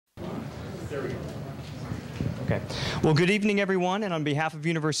Okay. Well, good evening, everyone, and on behalf of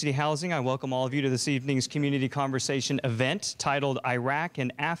University Housing, I welcome all of you to this evening's community conversation event titled Iraq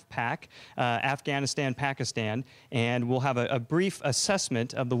and Af-Pak, Afghanistan, Pakistan, and we'll have a brief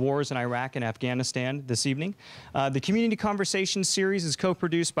assessment of the wars in Iraq and Afghanistan this evening. The community conversation series is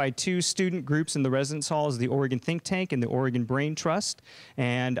co-produced by two student groups in the residence halls, the Oregon Think Tank and the Oregon Brain Trust,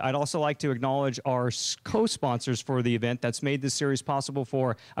 and I'd also like to acknowledge our co-sponsors for the event that's made this series possible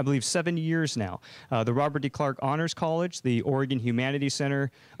for, I believe, 7 years now. The Robert D. Clark Honors College, the Oregon Humanities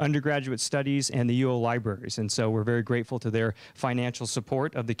Center, Undergraduate Studies, and the UO Libraries. And so we're very grateful to their financial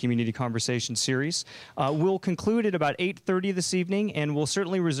support of the Community Conversation series. We'll conclude at about 8:30 this evening, and we'll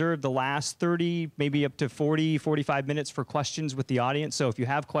certainly reserve the last 30, maybe up to 40, 45 minutes for questions with the audience. So if you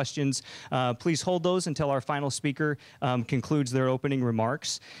have questions, please hold those until our final speaker concludes their opening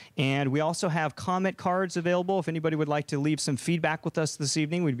remarks. And we also have comment cards available. If anybody would like to leave some feedback with us this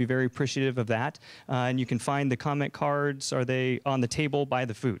evening, we'd be very appreciative of that. And you can find the comment cards, are they on the table by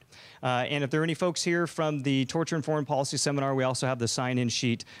the food? And if there are any folks here from the Torture and Foreign Policy Seminar, we also have the sign-in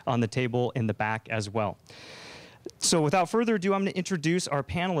sheet on the table in the back as well. So without further ado, I'm going to introduce our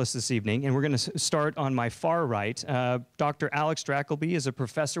panelists this evening, and we're going to start on my far right. Dr. Alex Drackelby is a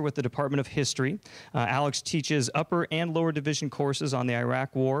professor with the Department of History. Alex teaches upper and lower division courses on the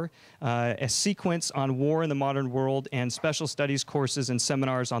Iraq War, a sequence on war in the modern world, and special studies courses and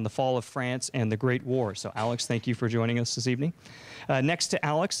seminars on the fall of France and the Great War. So Alex, thank you for joining us this evening. Next to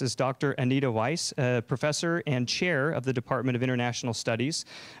Alex is Dr. Anita Weiss, professor and chair of the Department of International Studies.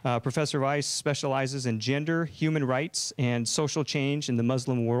 Professor Weiss specializes in gender, human rights, and social change in the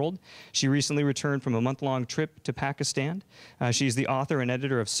Muslim world. She recently returned from a month-long trip to Pakistan. She's the author and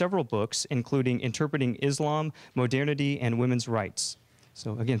editor of several books, including Interpreting Islam, Modernity, and Women's Rights.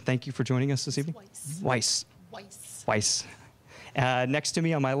 So again, thank you for joining us this evening. Weiss. Weiss. Weiss. Next to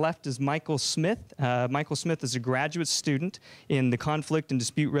me on my left is Michael Smith. Michael Smith is a graduate student in the Conflict and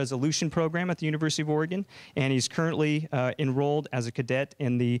Dispute Resolution Program at the University of Oregon, and he's currently enrolled as a cadet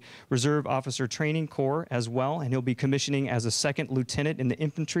in the Reserve Officer Training Corps as well, and he'll be commissioning as a second lieutenant in the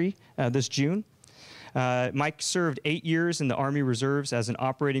infantry this June. Mike served 8 years in the Army Reserves as an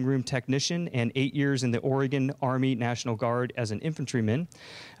operating room technician and 8 years in the Oregon Army National Guard as an infantryman.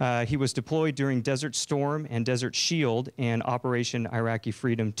 He was deployed during Desert Storm and Desert Shield and Operation Iraqi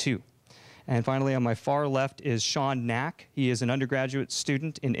Freedom II. And finally, on my far left is Sean Knack. He is an undergraduate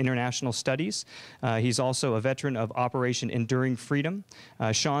student in international studies. He's also a veteran of Operation Enduring Freedom.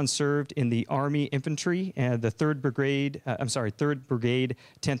 Sean served in the Army Infantry and the 3rd Brigade,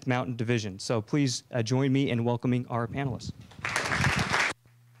 10th Mountain Division. So please join me in welcoming our panelists.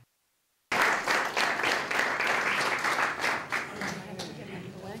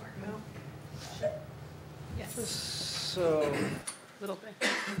 So, Little bit.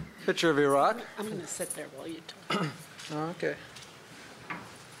 picture of Iraq. I'm going to sit there while you talk. Okay.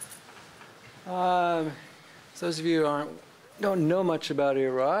 So those of you who don't know much about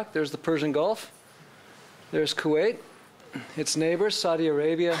Iraq, there's the Persian Gulf. There's Kuwait, its neighbors, Saudi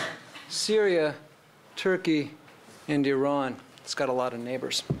Arabia, Syria, Turkey, and Iran. It's got a lot of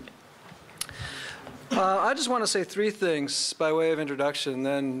neighbors. I just want to say 3 things by way of introduction,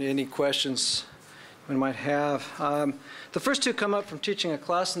 then any questions we might have. The first 2 come up from teaching a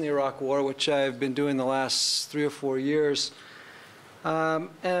class in the Iraq War, which I've been doing the last 3 or 4 years.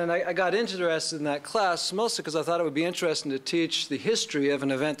 And I got interested in that class mostly because I thought it would be interesting to teach the history of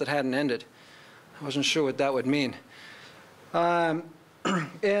an event that hadn't ended. I wasn't sure what that would mean.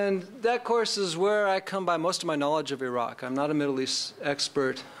 And that course is where I come by most of my knowledge of Iraq. I'm not a Middle East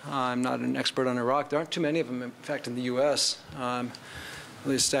expert. I'm not an expert on Iraq. There aren't too many of them, in fact, in the U.S., at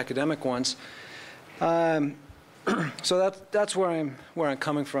least academic ones. So that's where I'm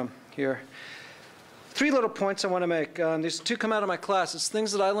coming from here. 3 little points I want to make. These 2 come out of my class. It's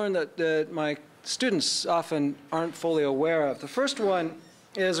things that I learned that my students often aren't fully aware of. The first one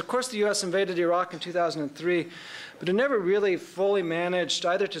is, of course, the U.S. invaded Iraq in 2003, but it never really fully managed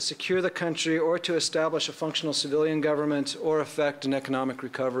either to secure the country or to establish a functional civilian government or effect an economic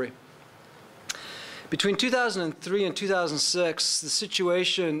recovery. Between 2003 and 2006, the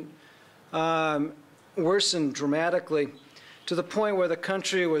situation worsened dramatically to the point where the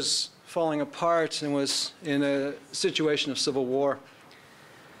country was falling apart and was in a situation of civil war.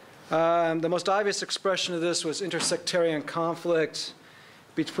 The most obvious expression of this was intersectarian conflict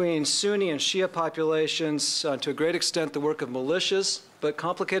between Sunni and Shia populations, to a great extent the work of militias, but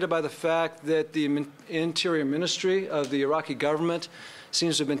complicated by the fact that the interior ministry of the Iraqi government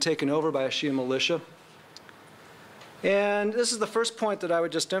seems to have been taken over by a Shia militia. And this is the first point that I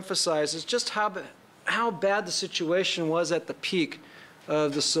would just emphasize, is just how bad the situation was at the peak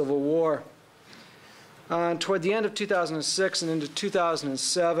of the Civil War. Toward the end of 2006 and into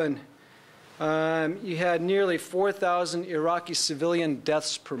 2007, you had nearly 4,000 Iraqi civilian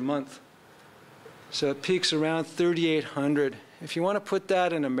deaths per month. So it peaks around 3,800. If you want to put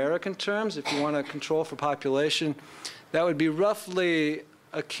that in American terms, if you want to control for population, that would be roughly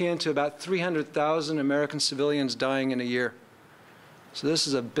akin to about 300,000 American civilians dying in a year. So this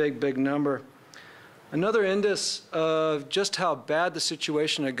is a big, big number. Another indice of just how bad the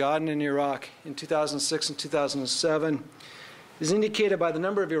situation had gotten in Iraq in 2006 and 2007 is indicated by the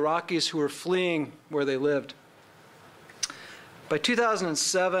number of Iraqis who were fleeing where they lived. By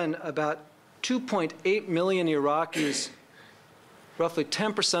 2007, about 2.8 million Iraqis, roughly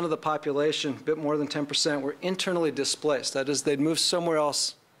 10% of the population, a bit more than 10%, were internally displaced. That is, they'd moved somewhere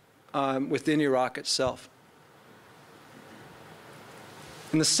else within Iraq itself.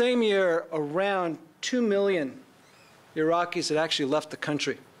 In the same year, around 2 million Iraqis had actually left the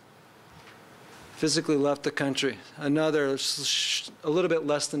country, physically left the country. Another, a little bit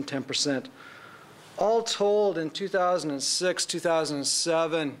less than 10%. All told, in 2006,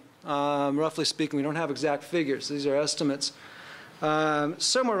 2007, roughly speaking, we don't have exact figures. These are estimates.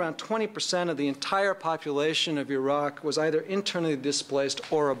 Somewhere around 20% of the entire population of Iraq was either internally displaced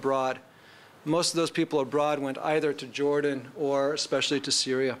or abroad. Most of those people abroad went either to Jordan or especially to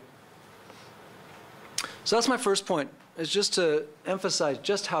Syria. So that's my first point, is just to emphasize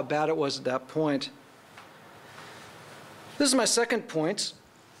just how bad it was at that point. This is my second point.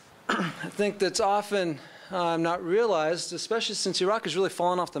 I think that's often not realized, especially since Iraq has really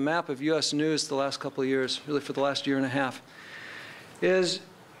fallen off the map of U.S. news the last couple of years, really for the last year and a half, is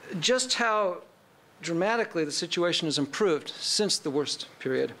just how dramatically the situation has improved since the worst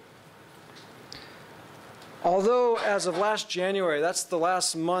period. Although as of last January, that's the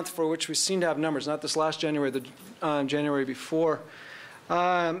last month for which we seem to have numbers, not this last January, the January before,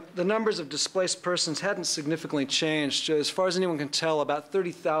 the numbers of displaced persons hadn't significantly changed. As far as anyone can tell, about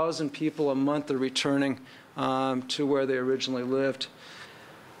 30,000 people a month are returning to where they originally lived.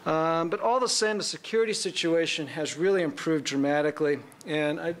 But all the same, the security situation has really improved dramatically.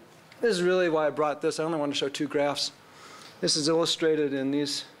 And this is really why I brought this. I only want to show two graphs. This is illustrated in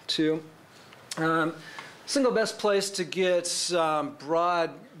these two. Single best place to get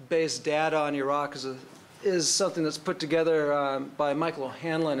broad-based data on Iraq is something that's put together by Michael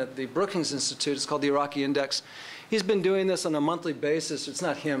O'Hanlon at the Brookings Institute. It's called the Iraqi Index. He's been doing this on a monthly basis. It's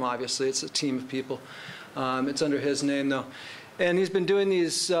not him, obviously. It's a team of people. It's under his name, though. And he's been doing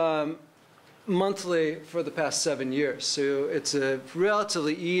these monthly for the past 7 years. So it's a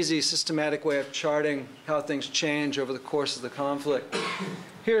relatively easy, systematic way of charting how things change over the course of the conflict.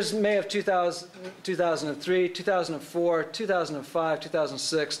 Here's May of 2003, 2004, 2005,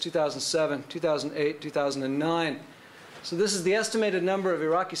 2006, 2007, 2008, 2009. So this is the estimated number of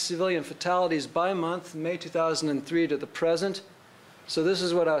Iraqi civilian fatalities by month, May 2003 to the present. So this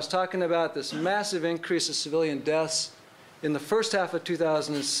is what I was talking about, this massive increase of civilian deaths in the first half of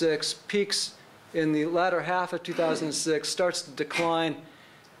 2006, peaks in the latter half of 2006, starts to decline.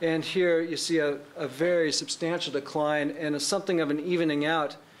 And here you see a very substantial decline and something of an evening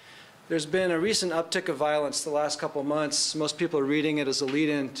out. There's been a recent uptick of violence the last couple of months. Most people are reading it as a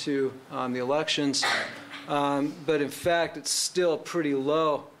lead-in to the elections. But in fact, it's still pretty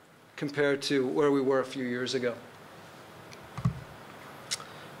low compared to where we were a few years ago.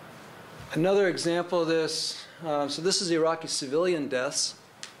 Another example of this, so this is Iraqi civilian deaths.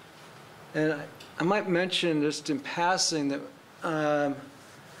 And I might mention just in passing that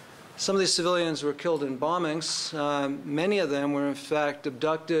some of these civilians were killed in bombings. Many of them were in fact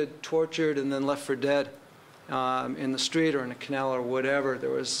abducted, tortured, and then left for dead in the street or in a canal or whatever. There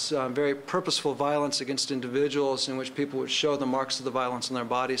was very purposeful violence against individuals in which people would show the marks of the violence on their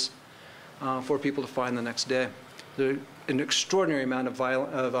bodies for people to find the next day. There's an extraordinary amount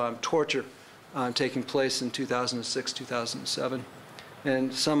of torture taking place in 2006, 2007,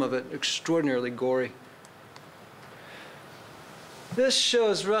 and some of it extraordinarily gory. This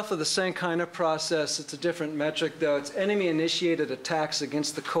shows roughly the same kind of process. It's a different metric, though. It's enemy-initiated attacks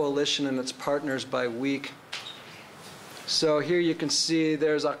against the coalition and its partners by week. So here you can see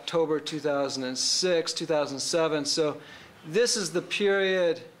there's October 2006, 2007. So this is the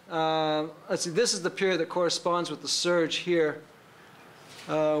period, let's see, this is the period that corresponds with the surge here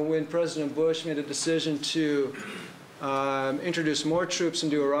when President Bush made a decision to introduce more troops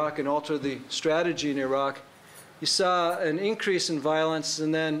into Iraq and alter the strategy in Iraq. You saw an increase in violence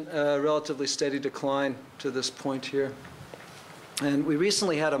and then a relatively steady decline to this point here. And we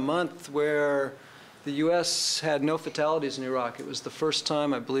recently had a month where the U.S. had no fatalities in Iraq. It was the first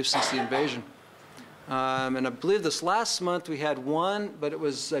time, I believe, since the invasion And I believe this last month we had one, but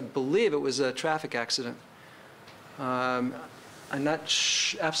I believe it was a traffic accident. I'm not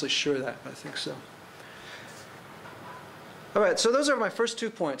absolutely sure of that, but I think so. All right, so those are my first 2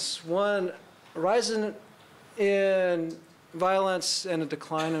 points. One, a rise in violence and a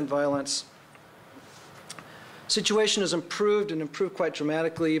decline in violence. Situation has improved and improved quite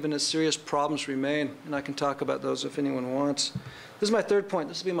dramatically, even as serious problems remain, and I can talk about those if anyone wants. This is my third point.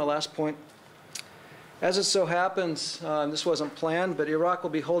 This will be my last point. As it so happens, this wasn't planned, but Iraq will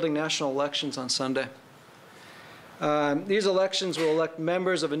be holding national elections on Sunday. These elections will elect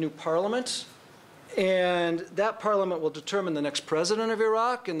members of a new parliament, and that parliament will determine the next president of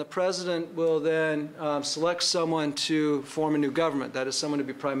Iraq, and the president will then select someone to form a new government, that is, someone to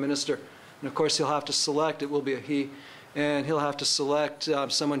be prime minister. And of course, he'll have to select, it will be a he, and he'll have to select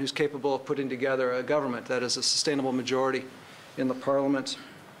someone who's capable of putting together a government, that is, a sustainable majority in the parliament.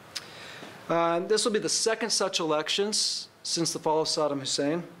 This will be the second such elections since the fall of Saddam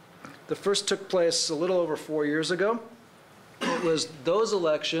Hussein. The first took place a little over 4 years ago. It was those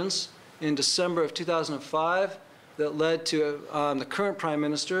elections in December of 2005 that led to the current prime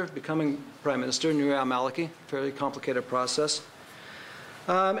minister becoming prime minister, Nouri al-Maliki, fairly complicated process.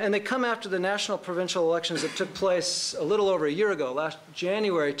 And they come after the national provincial elections that took place a little over a year ago, last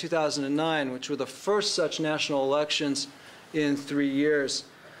January 2009, which were the first such national elections in 3 years.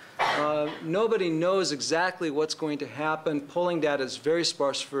 Nobody knows exactly what's going to happen. Polling data is very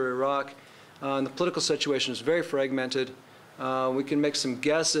sparse for Iraq. And the political situation is very fragmented. We can make some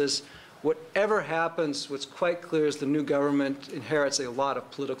guesses. Whatever happens, what's quite clear is the new government inherits a lot of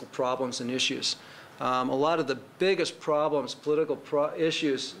political problems and issues. A lot of the biggest problems, political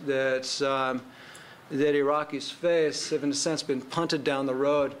issues that Iraqis face have, in a sense, been punted down the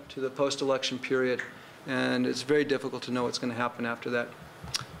road to the post-election period. And it's very difficult to know what's going to happen after that.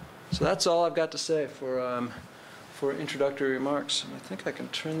 So that's all I've got to say for introductory remarks. I think I can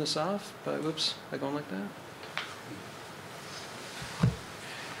turn this off by, whoops, by going like that.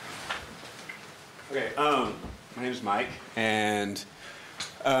 Okay, my name is Mike, and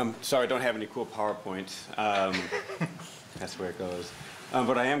sorry, I don't have any cool PowerPoints. That's where it goes.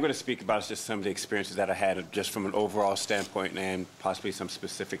 What I am going to speak about is just some of the experiences that I had just from an overall standpoint and possibly some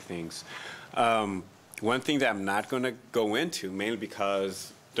specific things. One thing that I'm not going to go into, mainly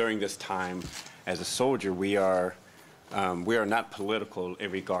because during this time as a soldier, we are not political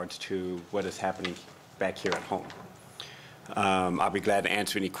in regards to what is happening back here at home. I'll be glad to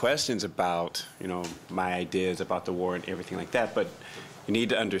answer any questions about, my ideas about the war and everything like that, but you need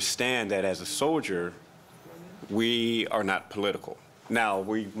to understand that as a soldier, we are not political. Now,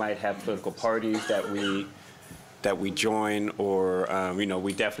 we might have political parties that we join, or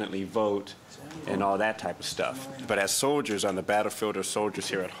we definitely vote and all that type of stuff. But as soldiers on the battlefield or soldiers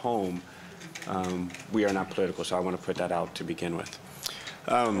here at home, we are not political, so I want to put that out to begin with.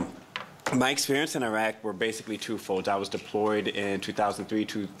 My experience in Iraq were basically twofold. I was deployed in 2003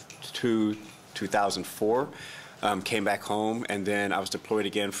 to 2004, came back home, and then I was deployed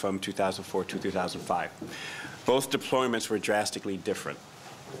again from 2004 to 2005. Both deployments were drastically different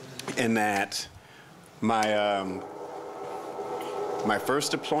in that my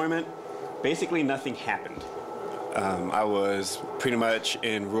first deployment, basically nothing happened. I was pretty much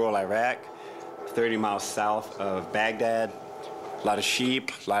in rural Iraq, 30 miles south of Baghdad. A lot of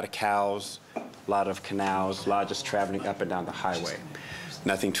sheep, a lot of cows, a lot of canals, a lot of just traveling up and down the highway.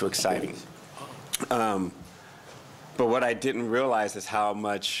 Nothing too exciting. But what I didn't realize is how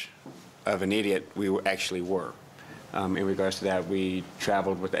much of an idiot we actually were. In regards to that, we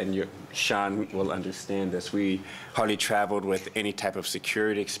traveled with, and Sean will understand this, we hardly traveled with any type of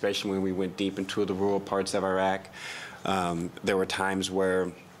security, especially when we went deep into the rural parts of Iraq. There were times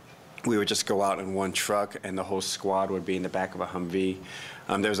where we would just go out in one truck and the whole squad would be in the back of a Humvee.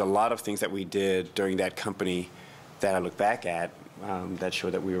 There's a lot of things that we did during that company that I look back at that show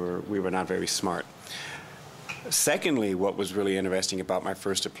that we were not very smart. Secondly, what was really interesting about my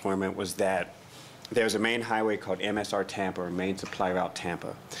first deployment was that there's a main highway called MSR Tampa, or Main Supply Route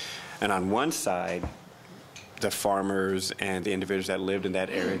Tampa. And on one side, the farmers and the individuals that lived in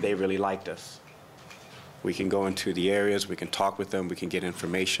that area, they really liked us. We can go into the areas, we can talk with them, we can get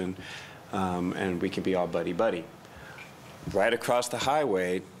information, and we can be all buddy-buddy. Right across the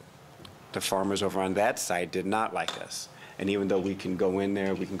highway, the farmers over on that side did not like us. And even though we can go in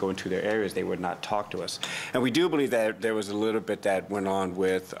there, we can go into their areas, they would not talk to us. And we do believe that there was a little bit that went on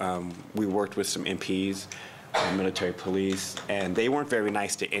with, we worked with some MPs, military police, and they weren't very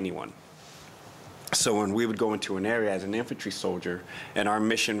nice to anyone. So when we would go into an area as an infantry soldier, and our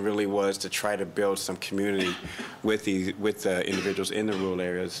mission really was to try to build some community with the individuals in the rural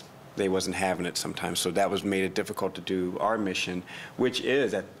areas, they wasn't having it sometimes. So that was made it difficult to do our mission, which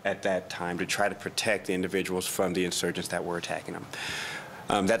is at that time to try to protect the individuals from the insurgents that were attacking them.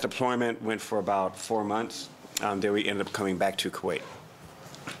 That deployment went for about 4 months. Then we ended up coming back to Kuwait.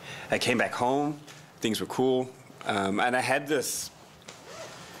 I came back home, things were cool, and I had this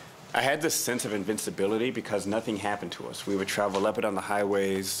sense of invincibility because nothing happened to us. We would travel up and down the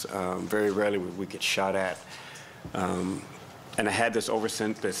highways. Very rarely would we get shot at. And I had this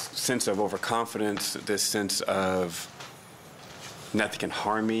sense of overconfidence, this sense of nothing can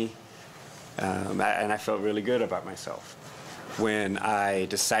harm me, and I felt really good about myself. When I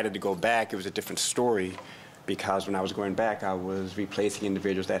decided to go back, it was a different story because when I was going back, I was replacing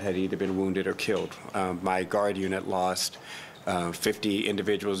individuals that had either been wounded or killed. My guard unit lost 50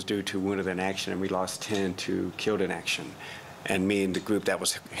 individuals due to wounded in action, and we lost 10 to killed in action. And me and the group that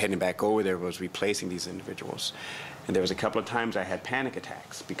was heading back over there was replacing these individuals. And there was a couple of times I had panic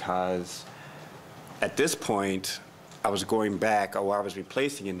attacks because at this point I was going back, or I was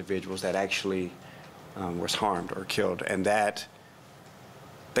replacing individuals that actually was harmed or killed. And that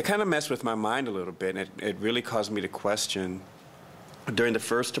kind of messed with my mind a little bit. And it really caused me to question. During the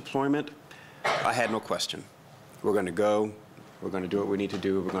first deployment, I had no question. We're going to go. We're going to do what we need to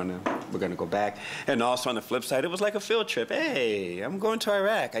do. We're going to go back. And also on the flip side, it was like a field trip. Hey, I'm going to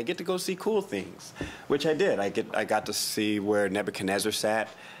Iraq. I get to go see cool things, which I did. I got to see where Nebuchadnezzar sat.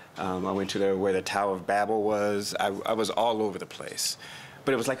 I went to where the Tower of Babel was. I was all over the place.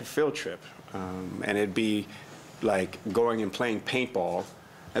 But it was like a field trip. And it'd be like going and playing paintball.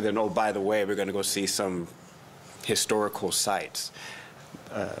 And then, oh, by the way, we're going to go see some historical sites.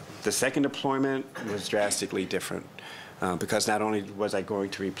 The second deployment was drastically different. Because not only was I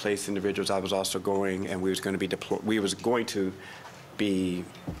going to replace individuals, I was also going, and we was going to be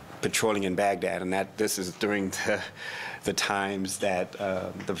patrolling in Baghdad, and this is during the times that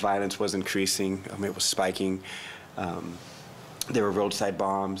the violence was increasing. It was spiking. There were roadside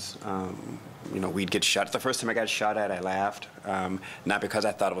bombs. We'd get shot. The first time I got shot at, I laughed, not because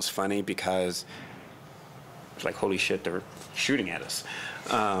I thought it was funny, because it was like, holy shit, they're shooting at us.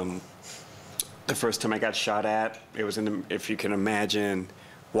 The first time I got shot at, it was if you can imagine,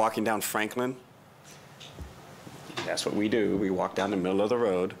 walking down Franklin. That's what we do. We walk down the middle of the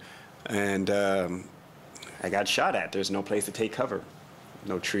road, and I got shot at. There's no place to take cover.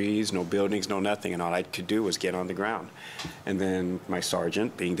 No trees, no buildings, no nothing, and all I could do was get on the ground. And then my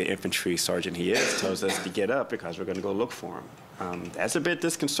sergeant, being the infantry sergeant he is, tells us to get up because we're going to go look for him. That's a bit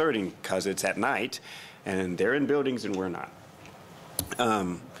disconcerting because it's at night, and they're in buildings and we're not.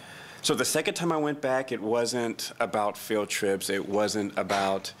 So the second time I went back, it wasn't about field trips. It wasn't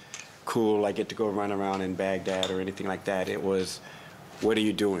about, cool, I get to go run around in Baghdad or anything like that. It was, what are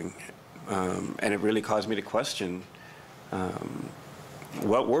you doing? And it really caused me to question,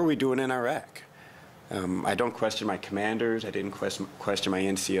 what were we doing in Iraq? I don't question my commanders. I didn't question my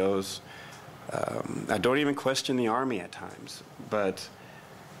NCOs. I don't even question the Army at times. But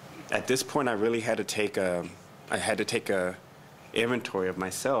at this point, I really had to take a inventory of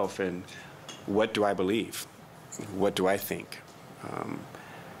myself and what do I believe? What do I think?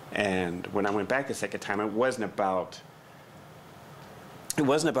 And when I went back the second time, it wasn't about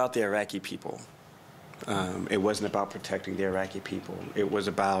the Iraqi people. It wasn't about protecting the Iraqi people. It was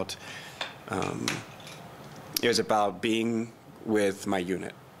about being with my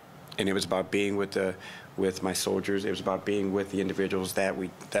unit, and it was about being with my soldiers. It was about being with the individuals that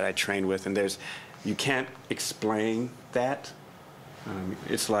I trained with. And you can't explain that.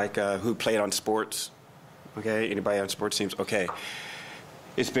 It's like who played on sports, okay? Anybody on sports teams? Okay.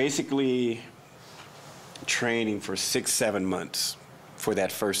 It's basically training for 6-7 months for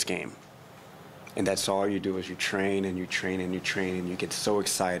that first game. And that's all you do is you train and you train and you train and you get so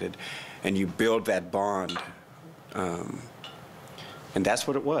excited and you build that bond. And that's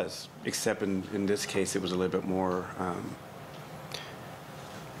what it was, except in this case it was a little bit more,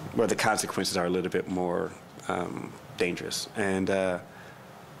 well, the consequences are a little bit more dangerous. And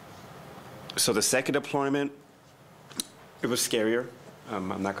so the second deployment, it was scarier.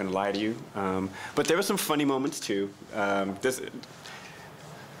 I'm not going to lie to you. But there were some funny moments too.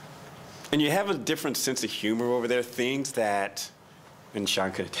 And you have a different sense of humor over there. Things that, and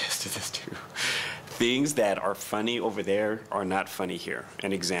Sean could attest to this too, things that are funny over there are not funny here.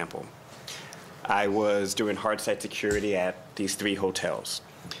 An example, I was doing hard site security at these 3 hotels.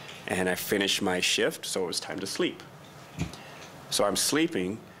 And I finished my shift, so it was time to sleep. So I'm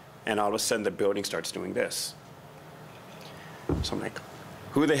sleeping, and all of a sudden the building starts doing this. So I'm like,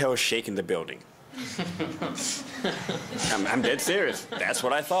 who the hell is shaking the building? I'm dead serious. That's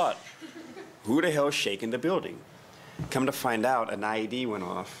what I thought. Who the hell is shaking the building? Come to find out, an IED went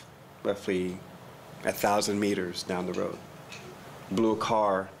off roughly 1,000 meters down the road. Blew a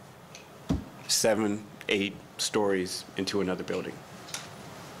car 7, 8 stories into another building.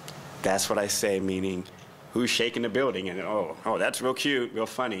 That's what I say, meaning who's shaking the building? And oh, that's real cute, real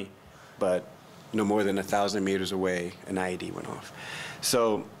funny, but no more than 1,000 meters away, an IED went off.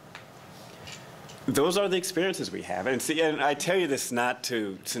 So those are the experiences we have. And see, and I tell you this not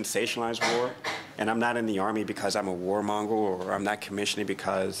to sensationalize war, and I'm not in the Army because I'm a warmonger, or I'm not commissioning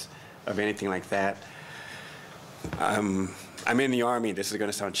because of anything like that. I'm in the Army, this is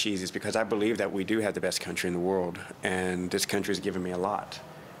going to sound cheesy, it's because I believe that we do have the best country in the world, and this country has given me a lot.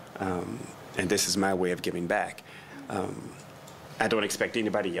 And this is my way of giving back. I don't expect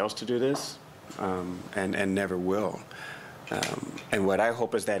anybody else to do this, and never will. And what I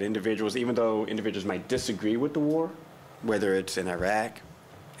hope is that individuals, even though individuals might disagree with the war, whether it's in Iraq,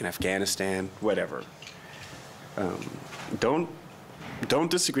 in Afghanistan, whatever, don't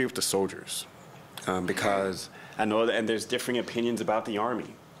disagree with the soldiers, because I know that, and there's differing opinions about the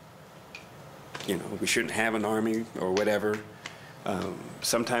Army. You know, we shouldn't have an Army or whatever.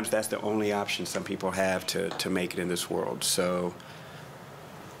 Sometimes that's the only option some people have to make it in this world. So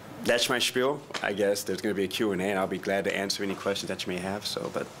that's my spiel. I guess there's going to be a Q&A, and I'll be glad to answer any questions that you may have. So,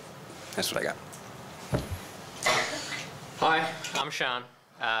 but that's what I got. Hi, I'm Sean.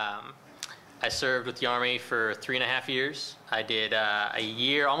 I served with the Army for 3.5 years. I did a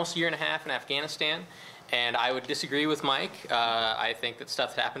year, almost a year and a half in Afghanistan. And I would disagree with Mike. I think that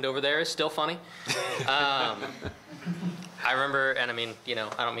stuff that happened over there is still funny. I remember, and I mean, you know,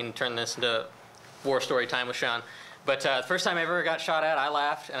 I don't mean to turn this into war story time with Sean, but the first time I ever got shot at, I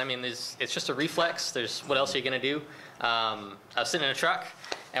laughed. And I mean, it's just a reflex. What else are you going to do? I was sitting in a truck,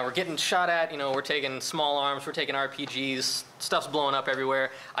 and we're getting shot at. You know, we're taking small arms, we're taking RPGs, stuff's blowing up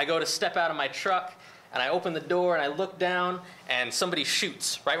everywhere. I go to step out of my truck, and I open the door, and I look down, and somebody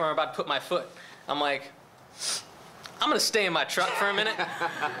shoots right where I'm about to put my foot. I'm like, I'm going to stay in my truck for a minute.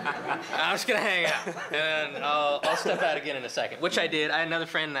 I'm just going to hang out. And then I'll step out again in a second, which I did. I had another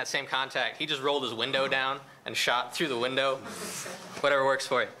friend in that same contact. He just rolled his window down and shot through the window. Whatever works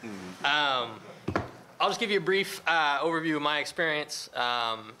for you. I'll just give you a brief overview of my experience.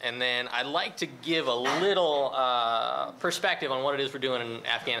 And then I'd like to give a little perspective on what it is we're doing in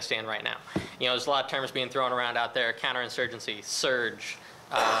Afghanistan right now. You know, there's a lot of terms being thrown around out there: counterinsurgency, surge,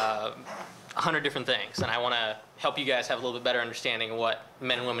 100 different things, and I want to help you guys have a little bit better understanding of what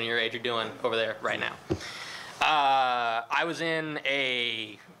men and women your age are doing over there right now. I was in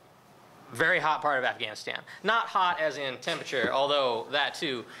a very hot part of Afghanistan. Not hot as in temperature, although that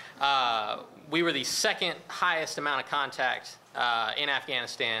too. We were the second highest amount of contact in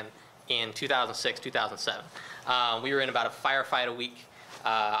Afghanistan in 2006, 2007. We were in about a firefight a week.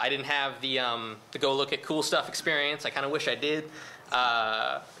 I didn't have the go look at cool stuff experience. I kind of wish I did.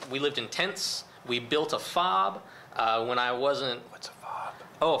 We lived in tents. We built a FOB when I wasn't... What's a FOB?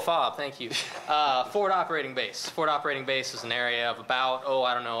 Oh, a FOB, thank you. Forward Operating Base. Forward Operating Base is an area of about,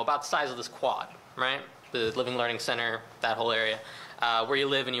 I don't know, about the size of this quad, right? The Living Learning Center, that whole area, where you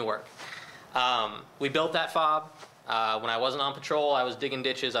live and you work. We built that FOB. When I wasn't on patrol, I was digging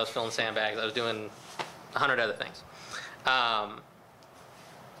ditches, I was filling sandbags, I was doing 100 other things.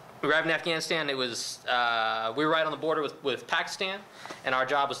 We arrived in Afghanistan. It was we were right on the border with Pakistan, and our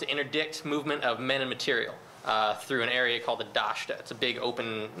job was to interdict movement of men and material through an area called the Dashta. It's a big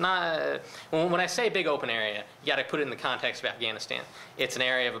open. When I say big open area, you got to put it in the context of Afghanistan. It's an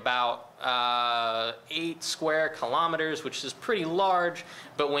area of about 8 square kilometers, which is pretty large.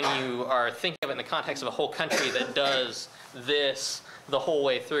 But when you are thinking of it in the context of a whole country that does this the whole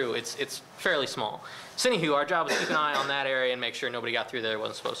way through, it's fairly small. So anywho, our job was to keep an eye on that area and make sure nobody got through there that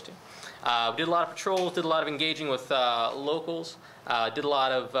wasn't supposed to. We did a lot of patrols, did a lot of engaging with locals, did a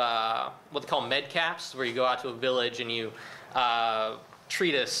lot of what they call med caps, where you go out to a village and you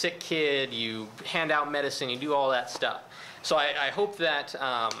treat a sick kid, you hand out medicine, you do all that stuff. So I hope that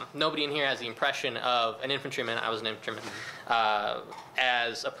nobody in here has the impression of an infantryman. I was an infantryman.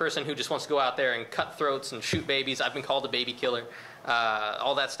 As a person who just wants to go out there and cut throats and shoot babies. I've been called a baby killer.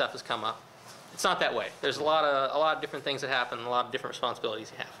 All that stuff has come up. It's not that way. There's a lot of different things that happen, a lot of different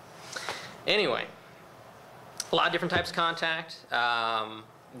responsibilities you have. Anyway, a lot of different types of contact. By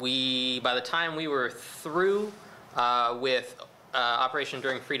the time we were through with Operation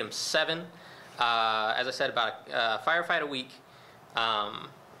Enduring Freedom 7, as I said, about a firefight a week, and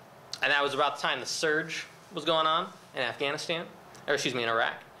that was about the time the surge was going on in Afghanistan, or excuse me, in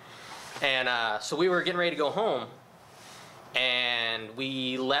Iraq. And so we were getting ready to go home, and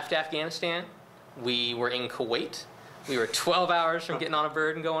we left Afghanistan. We were in Kuwait. We were 12 hours from getting on a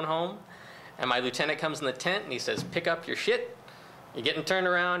bird and going home. And my lieutenant comes in the tent and he says, "Pick up your shit. You're getting turned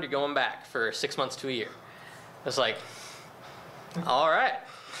around, you're going back for 6 months to a year. It's like, all right.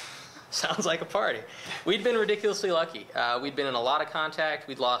 Sounds like a party. We'd been ridiculously lucky. We'd been in a lot of contact.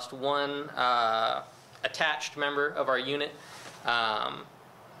 We'd lost one attached member of our unit.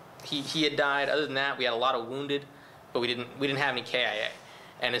 He had died. Other than that, we had a lot of wounded, but we didn't have any KIA.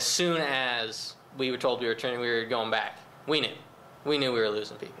 And as soon as we were told we were going back, we knew we were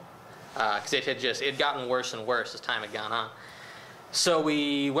losing people, because it had gotten worse and worse as time had gone on. So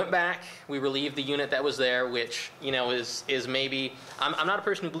we went back, we relieved the unit that was there, which, you know, is maybe, I'm not a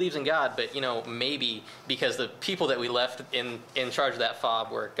person who believes in God, but, you know, maybe because the people that we left in charge of that FOB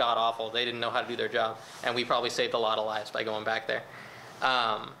were god-awful. They didn't know how to do their job, and we probably saved a lot of lives by going back there.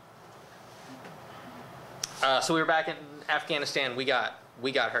 So we were back in Afghanistan. We got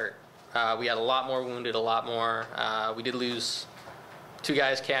hurt. We had a lot more wounded, a lot more. We did lose 2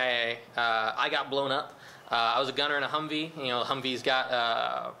 guys KIA. I got blown up. I was a gunner in a Humvee. You know, Humvee's got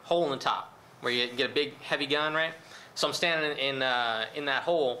a hole in the top where you get a big, heavy gun, right? So I'm standing in that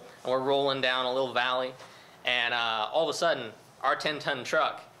hole, and we're rolling down a little valley, and all of a sudden, our 10-ton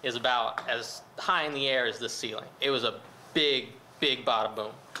truck is about as high in the air as this ceiling. It was a big, big bada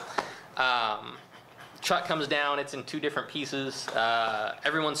boom. Truck comes down. It's in 2 different pieces.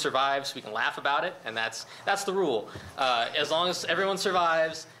 Everyone survives. We can laugh about it, and that's the rule. As long as everyone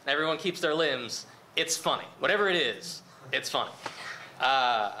survives and everyone keeps their limbs, it's funny. Whatever it is, it's funny.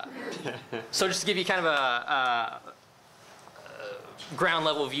 So just to give you kind of a ground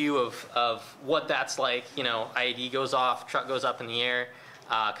level view of what that's like, you know, IED goes off, truck goes up in the air,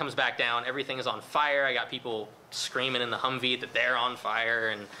 comes back down, everything is on fire. I got people screaming in the Humvee that they're on fire,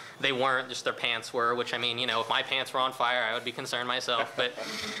 and they weren't, just their pants were, which, I mean, you know, if my pants were on fire, I would be concerned myself. But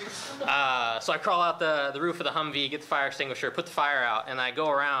so I crawl out the roof of the Humvee, get the fire extinguisher, put the fire out, and I go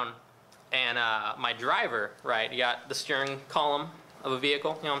around. And my driver, right, you got the steering column of a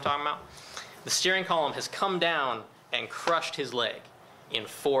vehicle, you know what I'm talking about? The steering column has come down and crushed his leg in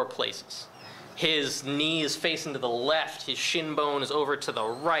 4 places. His knee is facing to the left, his shin bone is over to the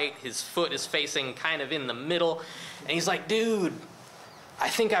right, his foot is facing kind of in the middle, and he's like, dude, I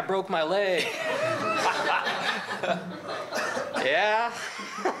think I broke my leg. Yeah,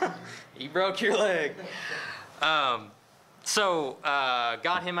 you broke your leg. So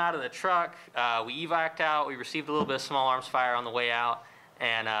got him out of the truck. We evac'd out. We received a little bit of small arms fire on the way out,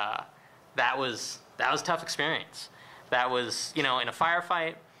 and that was a tough experience. That was, you know, in a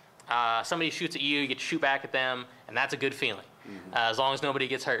firefight, somebody shoots at you, you get to shoot back at them, and that's a good feeling. As long as nobody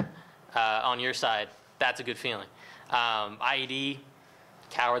gets hurt on your side, that's a good feeling. IED,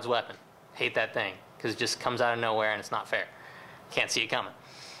 coward's weapon. Hate that thing because it just comes out of nowhere and it's not fair. Can't see it coming.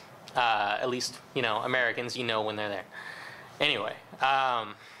 At least, you know, Americans, you know when they're there. Anyway,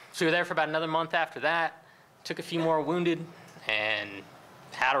 so we were there for about another month after that, took a few more wounded, and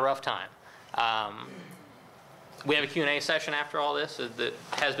had a rough time. We have a Q&A session after all this that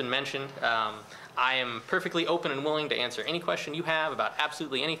has been mentioned. I am perfectly open and willing to answer any question you have about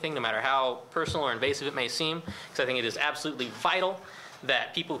absolutely anything, no matter how personal or invasive it may seem, because I think it is absolutely vital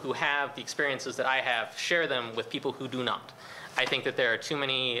that people who have the experiences that I have share them with people who do not. I think that there are too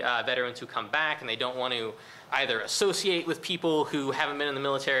many veterans who come back and they don't want to either associate with people who haven't been in the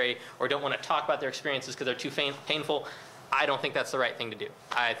military or don't want to talk about their experiences because they're too painful. I don't think that's the right thing to do.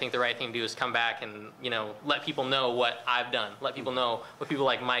 I think the right thing to do is come back and, you know, let people know what I've done. Let people know what people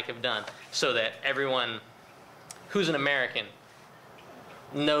like Mike have done so that everyone who's an American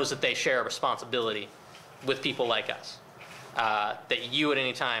knows that they share a responsibility with people like us. That you at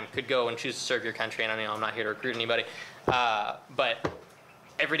any time could go and choose to serve your country. And I know I'm not here to recruit anybody. But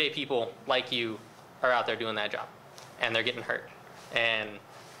everyday people like you are out there doing that job, and they're getting hurt. And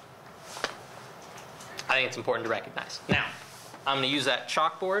I think it's important to recognize. Now, I'm going to use that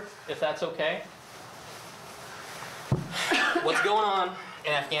chalkboard, if that's okay. What's going on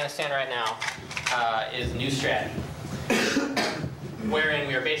in Afghanistan right now is a new strategy, wherein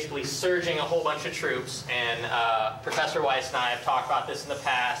we are basically surging a whole bunch of troops. And Professor Weiss and I have talked about this in the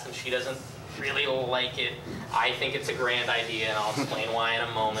past, and she doesn't really like it. I think it's a grand idea, and I'll explain why in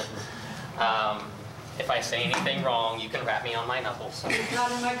a moment. If I say anything wrong, you can rap me on my knuckles. It's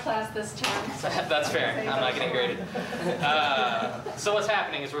not in my class this time. That's fair. I'm not getting graded. So what's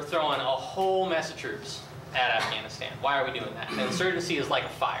happening is we're throwing a whole mess of troops at Afghanistan. Why are we doing that? An insurgency is like a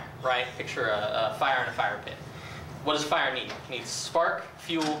fire, right? Picture a fire in a fire pit. What does fire need? It needs spark,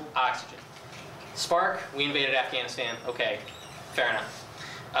 fuel, oxygen. Spark, we invaded Afghanistan. Okay, fair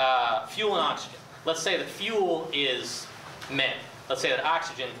enough. Fuel and oxygen. Let's say that fuel is men. Let's say that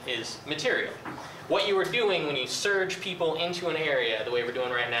oxygen is material. What you were doing when you surge people into an area, the way we're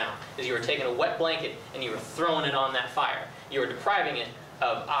doing right now, is you were taking a wet blanket and you were throwing it on that fire. you're depriving it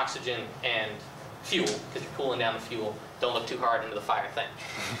of oxygen and fuel, because you're cooling down the fuel. Don't look too hard into the fire thing.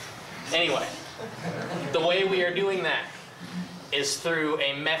 Anyway, the way we are doing that is through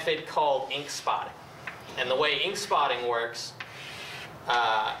a method called ink spotting. And the way ink spotting works,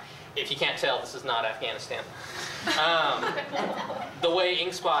 if you can't tell, this is not Afghanistan. The way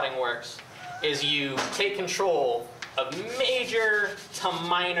ink spotting works is you take control of major to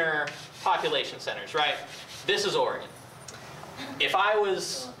minor population centers, right? This is Oregon. If I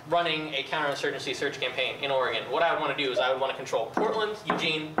was running a counterinsurgency search campaign in Oregon, what I would want to do is I would want to control Portland,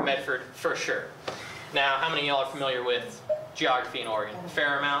 Eugene, Medford, for sure. Now, how many of y'all are familiar with geography in Oregon? A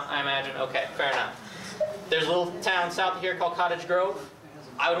fair amount, I imagine? Okay, fair enough. There's a little town south of here called Cottage Grove.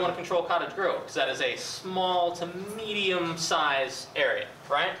 I would want to control Cottage Grove, because that is a small to medium-sized area,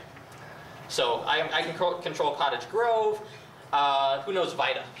 right? So I can control Cottage Grove. Who knows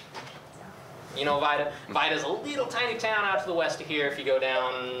Vida? You know Vida? Vida's a little tiny town out to the west of here if you go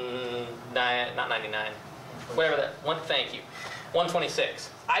down, not 99, whatever that, thank you, 126.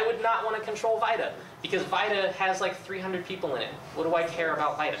 I would not want to control Vida, because Vida has like 300 people in it. What do I care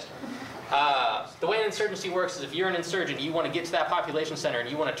about Vida? The way an insurgency works is if you're an insurgent, you want to get to that population center, and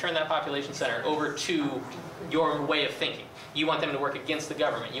you want to turn that population center over to your way of thinking. You want them to work against the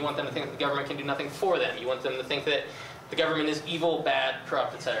government. You want them to think that the government can do nothing for them. You want them to think that the government is evil, bad,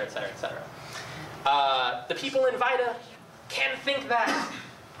 corrupt, etc., etc., etc. The people in Vida can think that.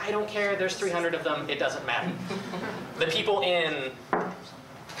 I don't care, there's 300 of them, it doesn't matter. The people in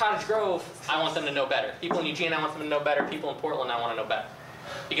Cottage Grove, I want them to know better. People in Eugene, I want them to know better. People in Portland, I want to know better.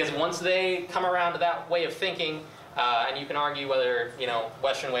 Because once they come around to that way of thinking, and you can argue whether, you know,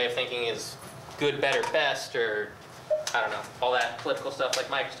 Western way of thinking is good, better, best, or, I don't know, all that political stuff like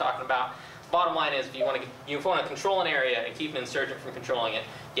Mike was talking about. Bottom line is, if you want to control an area and keep an insurgent from controlling it,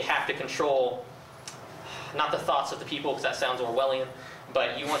 you have to control, not the thoughts of the people, because that sounds Orwellian,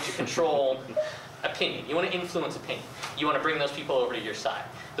 but you want to control opinion. You want to influence opinion. You want to bring those people over to your side.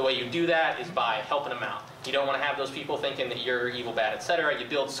 The way you do that is by helping them out. You don't want to have those people thinking that you're evil, bad, etc. You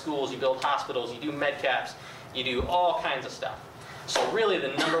build schools, you build hospitals, you do med caps, you do all kinds of stuff. So really the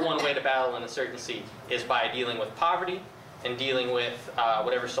 #1 way to battle an insurgency is by dealing with poverty and dealing with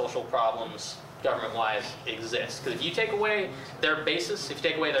whatever social problems government-wise exist. Because if you take away their basis, if you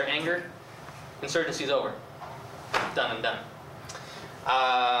take away their anger, insurgency's over. Done and done.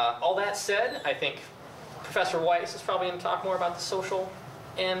 All that said, I think Professor Weiss is probably going to talk more about the social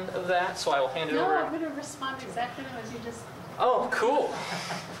end of that, so I will hand it over. No, I'm going to respond exactly as you just... Oh, cool.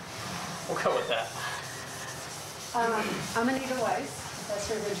 We'll go with that. I'm Anita Weiss,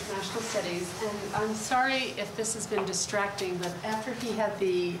 Professor of International Studies, and I'm sorry if this has been distracting, but after he had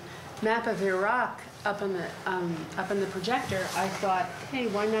the map of Iraq up in the projector, I thought, hey,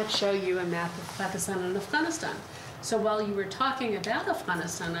 why not show you a map of Pakistan and Afghanistan? So while you were talking about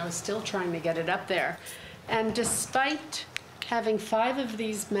Afghanistan, I was still trying to get it up there. And despite having 5 of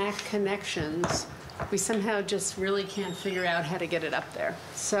these MAC connections, we somehow just really can't figure out how to get it up there.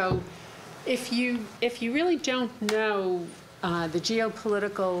 So if you really don't know the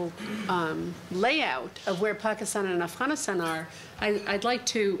geopolitical layout of where Pakistan and Afghanistan are, I'd like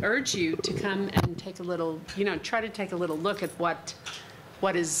to urge you to come and take a little, try to take a little look at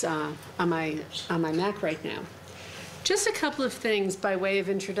what is on my map right now. Just a couple of things by way of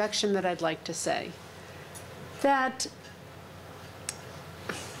introduction that I'd like to say.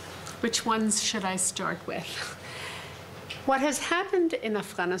 Which ones should I start with? What has happened in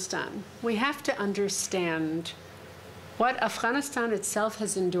Afghanistan, we have to understand what Afghanistan itself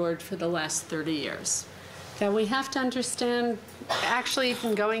has endured for the last 30 years. That we have to understand, actually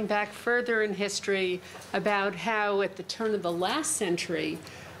even going back further in history, about how at the turn of the last century,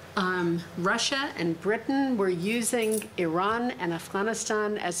 Russia and Britain were using Iran and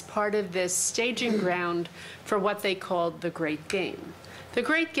Afghanistan as part of this staging ground for what they called the Great Game. The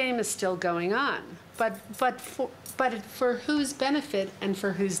Great Game is still going on, but for whose benefit and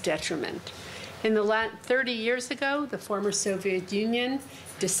for whose detriment? In the 30 years ago, the former Soviet Union,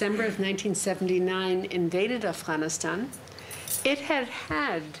 December of 1979, invaded Afghanistan. It had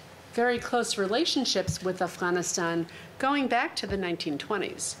had very close relationships with Afghanistan going back to the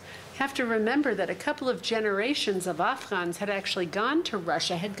 1920s. You have to remember that a couple of generations of Afghans had actually gone to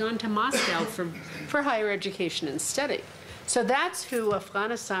Russia, had gone to Moscow for higher education and study. So that's who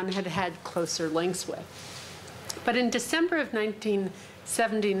Afghanistan had had closer links with. But in December of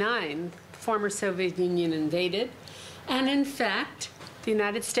 1979, the former Soviet Union invaded, and in fact, the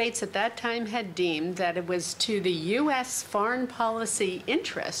United States at that time had deemed that it was to the U.S. foreign policy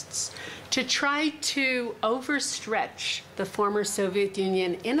interests to try to overstretch the former Soviet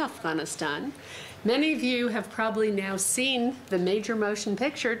Union in Afghanistan Many of you have probably now seen the major motion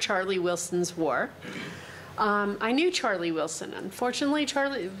picture, Charlie Wilson's War. I knew Charlie Wilson. Unfortunately,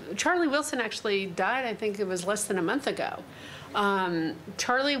 Charlie Wilson actually died, I think it was less than a month ago.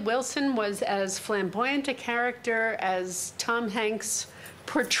 Charlie Wilson was as flamboyant a character as Tom Hanks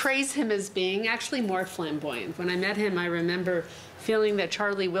portrays him as being, actually more flamboyant. When I met him, I remember feeling that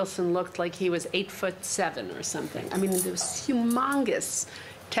Charlie Wilson looked like he was 8'7" or something. I mean, it was humongous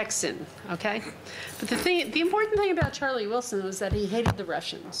Texan, okay? But the important thing about Charlie Wilson was that he hated the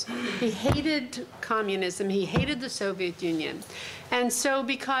Russians. He hated communism. He hated the Soviet Union. And so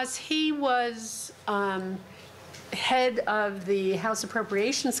because he was head of the House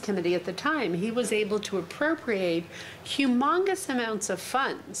Appropriations Committee at the time, he was able to appropriate humongous amounts of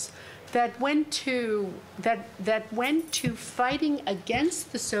funds that went to fighting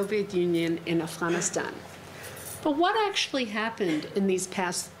against the Soviet Union in Afghanistan. But what actually happened in these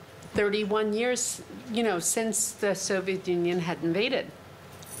past 31 years, since the Soviet Union had invaded?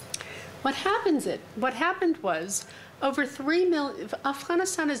 What happened was over 3 million.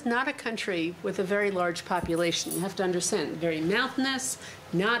 Afghanistan is not a country with a very large population. You have to understand, very mountainous,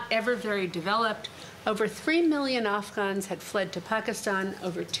 not ever very developed. Over 3 million Afghans had fled to Pakistan.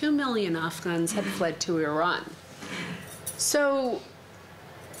 Over 2 million Afghans had fled to Iran. So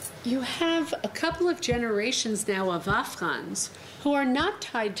you have a couple of generations now of Afghans who are not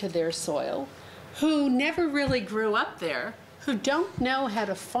tied to their soil, who never really grew up there, who don't know how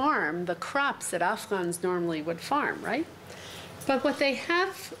to farm the crops that Afghans normally would farm, right? But what they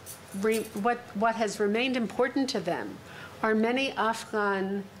have, what has remained important to them are many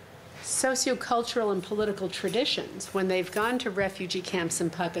Afghan sociocultural and political traditions when they've gone to refugee camps in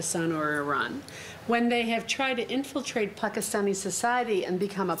Pakistan or Iran, when they have tried to infiltrate Pakistani society and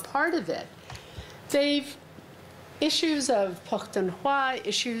become a part of it. Issues of Pakhtunkhwa,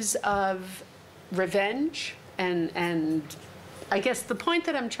 issues of revenge, and I guess the point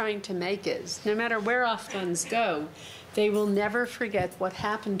that I'm trying to make is, no matter where Afghans go, they will never forget what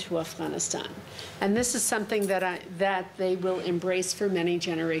happened to Afghanistan. And this is something that they will embrace for many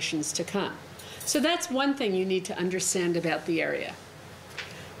generations to come. So that's one thing you need to understand about the area.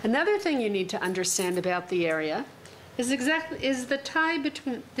 Another thing you need to understand about the area is the tie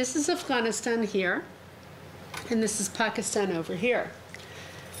between, this is Afghanistan here, and this is Pakistan over here.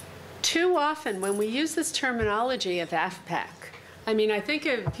 Too often, when we use this terminology of Af-Pak, I mean, I think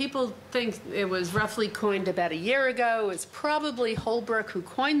people think it was roughly coined about a year ago. It's probably Holbrooke who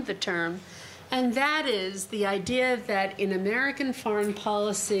coined the term, and that is the idea that in American foreign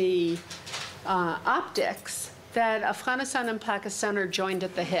policy optics, that Afghanistan and Pakistan are joined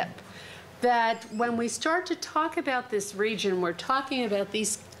at the hip. That when we start to talk about this region, we're talking about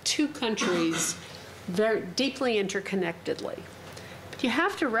these two countries very deeply interconnectedly. You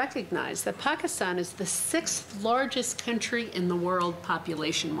have to recognize that Pakistan is the 6th largest country in the world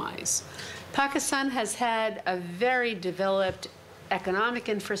population-wise. Pakistan has had a very developed economic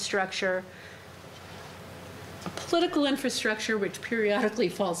infrastructure, a political infrastructure which periodically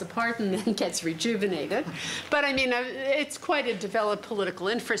falls apart and then gets rejuvenated. But I mean, it's quite a developed political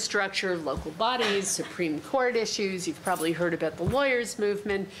infrastructure, local bodies, Supreme Court issues. You've probably heard about the lawyers'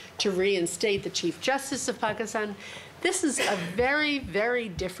 movement to reinstate the Chief Justice of Pakistan. This is a very, very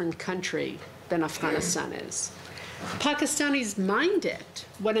different country than Afghanistan is. Pakistanis mind it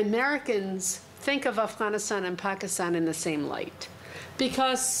when Americans think of Afghanistan and Pakistan in the same light,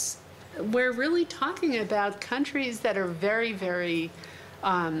 because we're really talking about countries that are very, very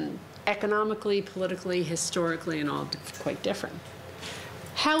economically, politically, historically, and all quite different.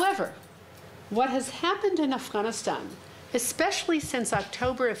 However, what has happened in Afghanistan, especially since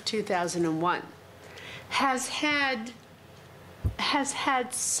October of 2001, has had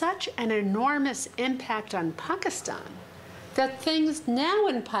such an enormous impact on Pakistan that things now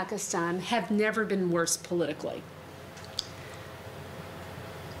in Pakistan have never been worse politically.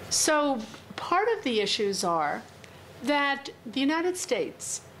 So part of the issues are that the United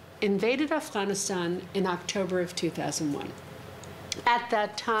States invaded Afghanistan in October of 2001. At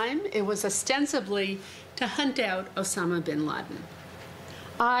that time, it was ostensibly to hunt out Osama bin Laden.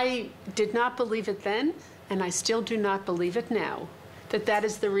 I did not believe it then, and I still do not believe it now, that that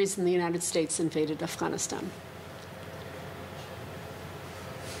is the reason the United States invaded Afghanistan.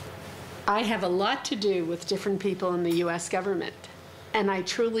 I have a lot to do with different people in the US government, and I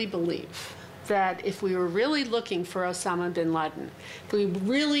truly believe that if we were really looking for Osama bin Laden, if we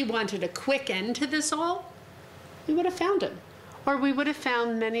really wanted a quick end to this all, we would have found him. Or we would have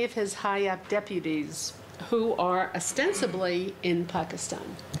found many of his high-up deputies who are ostensibly in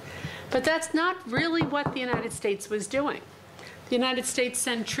Pakistan. But that's not really what the United States was doing. The United States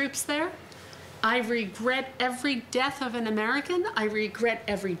sent troops there I regret every death of an American. I regret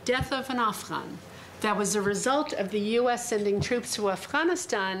every death of an Afghan. That was a result of the U.S. sending troops to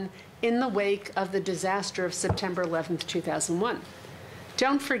Afghanistan in the wake of the disaster of September 11th, 2001.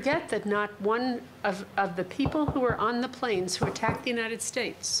 Don't forget that not one of the people who were on the planes who attacked the United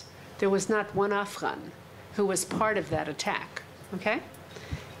States, there was not one Afghan who was part of that attack, okay?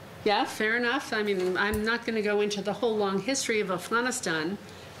 Yeah, fair enough. I mean, I'm not going to go into the whole long history of Afghanistan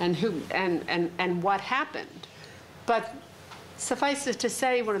and what happened. But suffice it to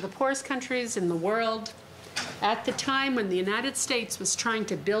say, one of the poorest countries in the world, at the time when the United States was trying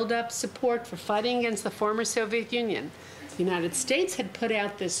to build up support for fighting against the former Soviet Union, the United States had put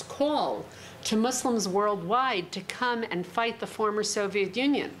out this call to Muslims worldwide to come and fight the former Soviet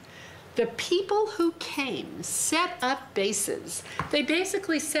Union. The people who came set up bases. They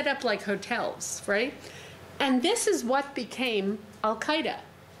basically set up like hotels, right? And this is what became Al-Qaeda.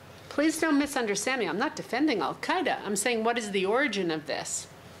 Please don't misunderstand me. I'm not defending Al-Qaeda. I'm saying what is the origin of this?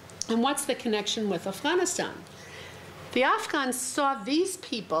 And what's the connection with Afghanistan? The Afghans saw these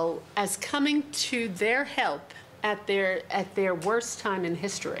people as coming to their help at their worst time in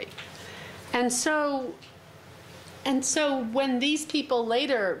history. And so when these people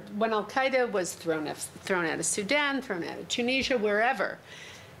later, when Al-Qaeda was thrown out of Sudan, thrown out of Tunisia, wherever,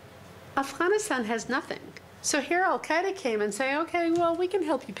 Afghanistan has nothing. So here Al-Qaeda came and say, okay, well, we can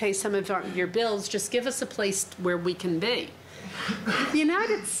help you pay some of your bills, just give us a place where we can be. The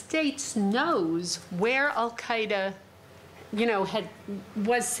United States knows where Al-Qaeda,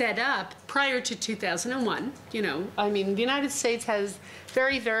 was set up prior to 2001. I mean, the United States has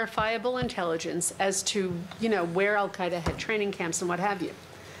very verifiable intelligence as to, where Al-Qaeda had training camps and what have you.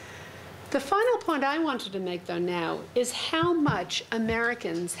 The final point I wanted to make, though, now is how much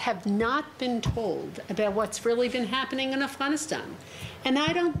Americans have not been told about what's really been happening in Afghanistan. And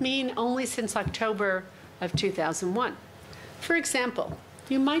I don't mean only since October of 2001. For example,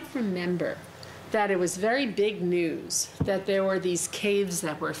 you might remember that it was very big news that there were these caves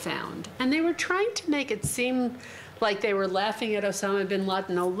that were found. And they were trying to make it seem like they were laughing at Osama bin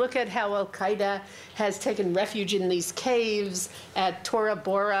Laden. Oh, look at how Al-Qaeda has taken refuge in these caves at Tora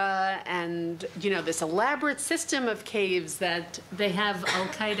Bora, and this elaborate system of caves that they have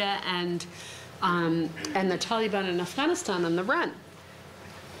Al-Qaeda and the Taliban in Afghanistan on the run.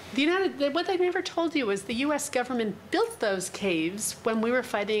 What they never told you is the U.S. government built those caves when we were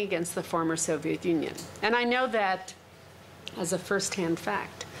fighting against the former Soviet Union. And I know that as a first-hand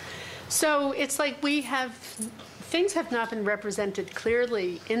fact. So it's like things have not been represented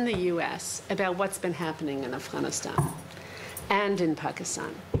clearly in the U.S. about what's been happening in Afghanistan and in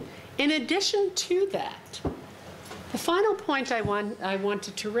Pakistan. In addition to that, the final point I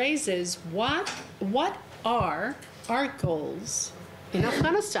wanted to raise is what are our goals in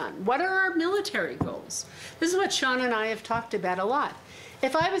Afghanistan? What are our military goals? This is what Sean and I have talked about a lot.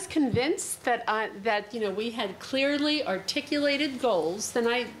 If I was convinced that we had clearly articulated goals, then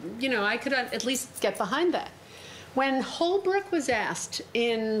I could at least get behind that. When Holbrooke was asked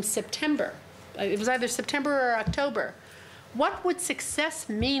in September, it was either September or October, what would success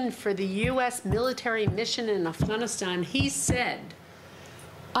mean for the U.S. military mission in Afghanistan, he said,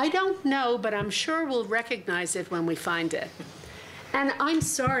 I don't know, but I'm sure we'll recognize it when we find it. And I'm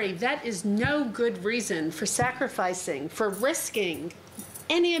sorry, that is no good reason for sacrificing, for risking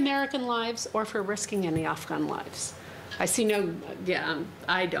any American lives or for risking any Afghan lives. I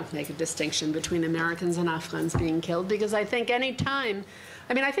don't make a distinction between Americans and Afghans being killed, because I think I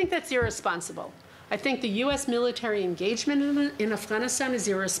think that's irresponsible. I think the U.S. military engagement in Afghanistan is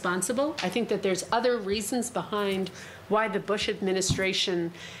irresponsible. I think that there's other reasons behind why the Bush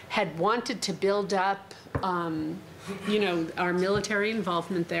administration had wanted to build up our military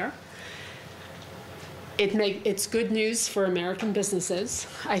involvement there. It's good news for American businesses.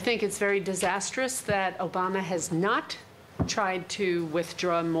 I think it's very disastrous that Obama has not tried to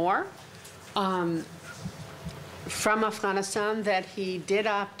withdraw more from Afghanistan, that he did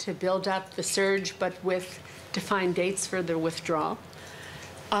opt to build up the surge, but with defined dates for the withdrawal.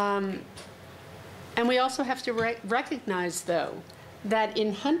 And we also have to recognize, though, that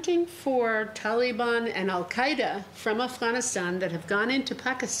in hunting for Taliban and Al-Qaeda from Afghanistan that have gone into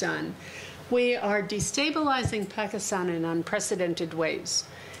Pakistan, we are destabilizing Pakistan in unprecedented ways,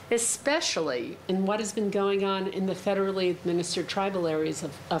 especially in what has been going on in the federally administered tribal areas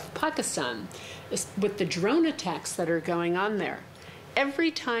of Pakistan, with the drone attacks that are going on there. Every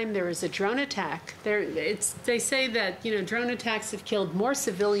time there is a drone attack, they say that drone attacks have killed more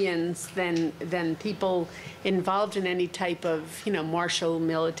civilians than people involved in any type of martial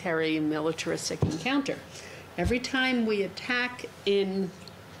militaristic encounter. Every time we attack in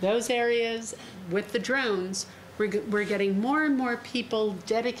those areas with the drones, we're getting more and more people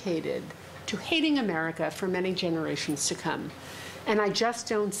dedicated to hating America for many generations to come. And I just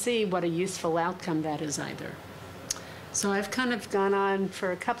don't see what a useful outcome that is either. So I've kind of gone on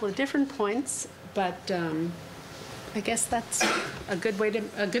for a couple of different points, but I guess that's a good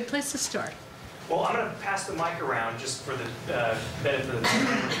place to start. Well, I'm going to pass the mic around just for the benefit of the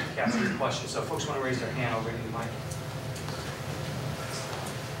panel to capture your questions. So if folks want to raise their hand, I'll bring you the mic.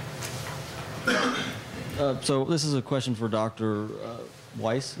 So this is a question for Dr.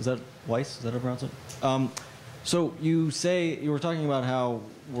 Weiss. Is that Weiss? Is that how I pronounce it? So you were talking about how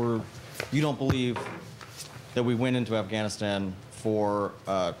you don't believe that we went into Afghanistan to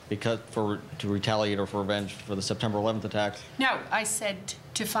retaliate or for revenge for the September 11th attacks. No, I said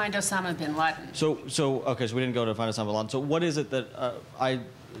to find Osama bin Laden. So we didn't go to find Osama bin Laden. So what is it that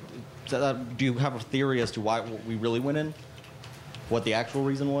do you have a theory as to why we really went in? What the actual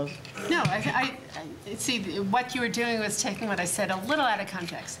reason was? No, I see what you were doing was taking what I said a little out of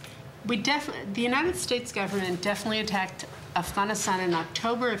context. The United States government definitely attacked Afghanistan in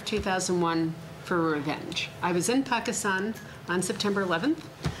October of 2001 for revenge. I was in Pakistan on September 11th.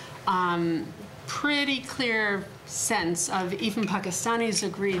 Pretty clear sense of even Pakistanis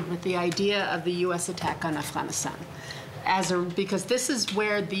agreed with the idea of the U.S. attack on Afghanistan, because this is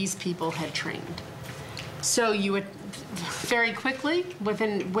where these people had trained. So you would very quickly,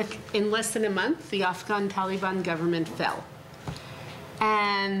 in less than a month, the Afghan Taliban government fell.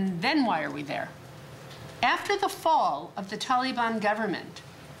 And then why are we there? After the fall of the Taliban government,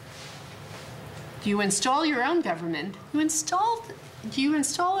 you install your own government. You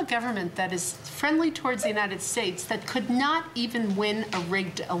install a government that is friendly towards the United States that could not even win a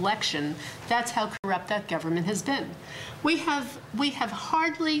rigged election. That's how corrupt that government has been. We have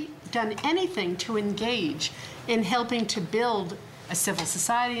hardly done anything to engage in helping to build a civil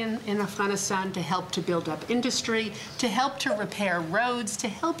society in Afghanistan, to help to build up industry, to help to repair roads, to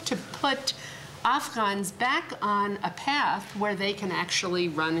help to put Afghans back on a path where they can actually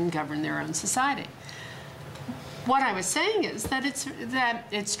run and govern their own society. What I was saying is that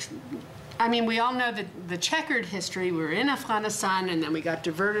I mean, we all know that the checkered history. We were in Afghanistan, and then we got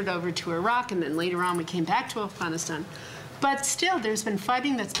diverted over to Iraq, and then later on we came back to Afghanistan. But still, there's been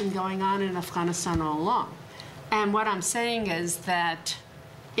fighting that's been going on in Afghanistan all along. And what I'm saying is that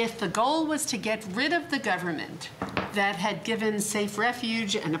if the goal was to get rid of the government that had given safe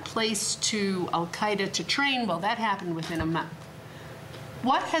refuge and a place to al-Qaeda to train, well, that happened within a month.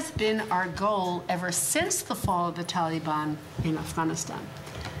 What has been our goal ever since the fall of the Taliban in Afghanistan?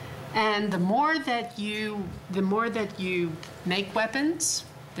 And the more that you make weapons,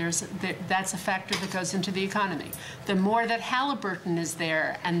 that's a factor that goes into the economy. The more that Halliburton is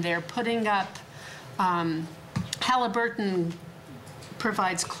there, and they're putting up, Halliburton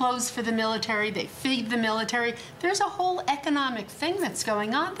provides clothes for the military, they feed the military. There's a whole economic thing that's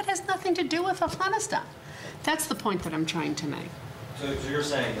going on that has nothing to do with Afghanistan. That's the point that I'm trying to make. So you're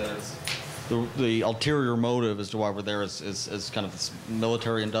saying that it's the ulterior motive as to why we're there is kind of this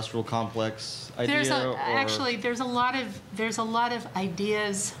military-industrial complex idea? Actually, there's a lot of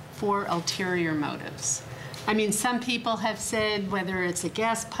ideas for ulterior motives. I mean, some people have said whether it's a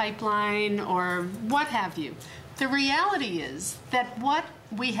gas pipeline or what have you. The reality is that what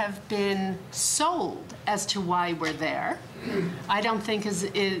we have been sold as to why we're there, I don't think is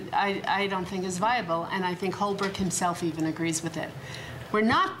viable, and I think Holbrooke himself even agrees with it. We're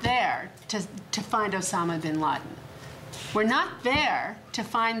not there to find Osama bin Laden. We're not there to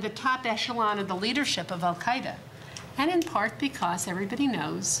find the top echelon of the leadership of al-Qaeda, and in part because everybody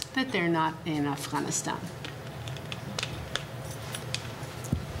knows that they're not in Afghanistan.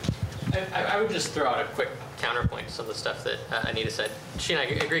 I would just throw out a quick counterpoint to some of the stuff that Anita said. She and I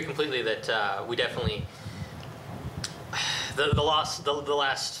agree completely that we definitely, the last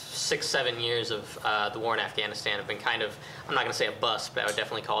 6-7 years of the war in Afghanistan have been kind of, I'm not going to say a bust, but I would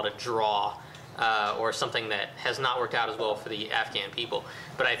definitely call it a draw, or something that has not worked out as well for the Afghan people.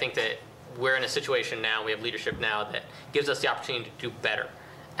 But I think that we're in a situation now, we have leadership now that gives us the opportunity to do better.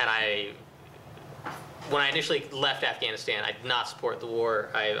 And when I initially left Afghanistan, I did not support the war.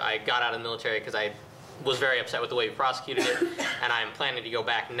 I got out of the military because I was very upset with the way we prosecuted it, and I'm planning to go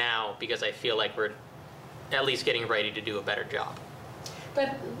back now because I feel like we're at least getting ready to do a better job.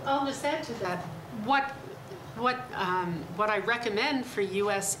 But I'll just add to that, what I recommend for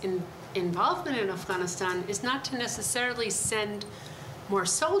U.S. involvement in Afghanistan is not to necessarily send more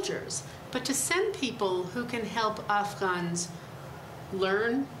soldiers, but to send people who can help Afghans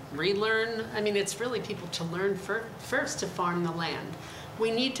learn, relearn. I mean, it's really people to learn first to farm the land. We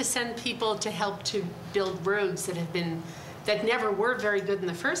need to send people to help to build roads that have been that never were very good in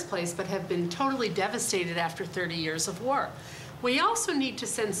the first place, but have been totally devastated after 30 years of war. We also need to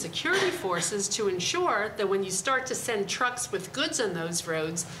send security forces to ensure that when you start to send trucks with goods on those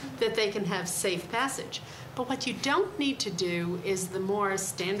roads, that they can have safe passage. But what you don't need to do is the more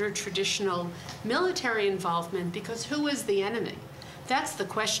standard traditional military involvement, because who is the enemy? That's the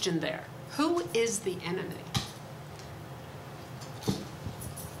question there. Who is the enemy?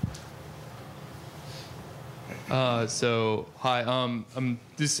 Hi.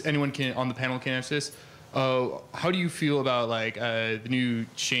 This anyone can on the panel can answer this. How do you feel about the new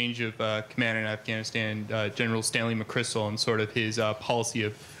change of command in Afghanistan, General Stanley McChrystal, and sort of his policy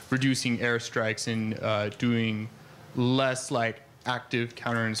of reducing airstrikes and doing less active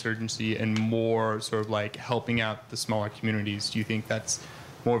counterinsurgency and more sort of helping out the smaller communities? Do you think that's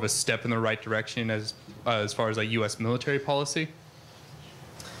more of a step in the right direction as far as U.S. military policy?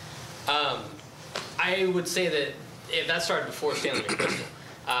 I would say that if that started before Stanley McChrystal.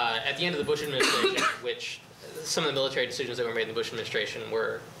 At the end of the Bush administration, which some of the military decisions that were made in the Bush administration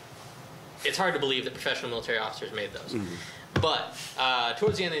were, it's hard to believe that professional military officers made those. Mm-hmm. But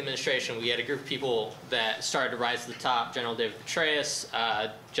towards the end of the administration, we had a group of people that started to rise to the top. General David Petraeus,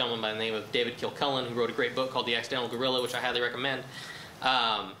 a gentleman by the name of David Kilcullen, who wrote a great book called The Accidental Guerrilla, which I highly recommend,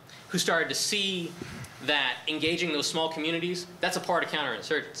 who started to see that engaging those small communities, that's a part of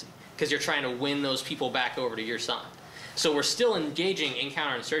counterinsurgency, because you're trying to win those people back over to your side. So we're still engaging in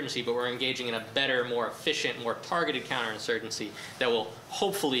counterinsurgency, but we're engaging in a better, more efficient, more targeted counterinsurgency that will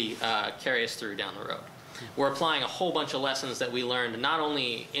hopefully carry us through down the road. We're applying a whole bunch of lessons that we learned not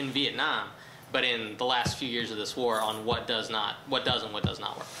only in Vietnam, but in the last few years of this war on what does and what does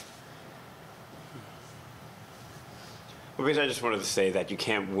not work. Well, because I just wanted to say that you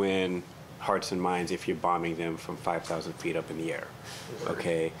can't win hearts and minds if you're bombing them from 5,000 feet up in the air.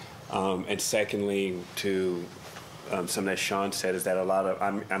 Okay, and secondly, to something that Sean said is that a lot of,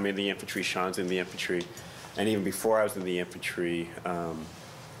 I'm in the infantry, Sean's in the infantry, and even before I was in the infantry, I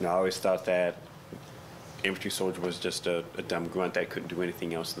always thought that infantry soldier was just a dumb grunt that couldn't do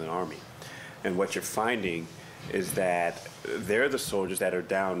anything else in the Army. And what you're finding is that they're the soldiers that are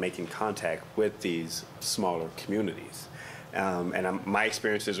down making contact with these smaller communities. My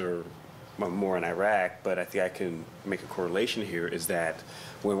experiences are more in Iraq, but I think I can make a correlation here, is that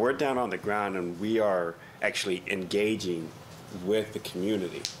when we're down on the ground and we are actually engaging with the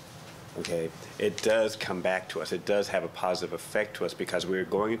community, okay, it does come back to us. It does have a positive effect to us because we're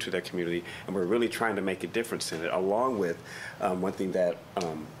going into their community and we're really trying to make a difference in it. Along with one thing that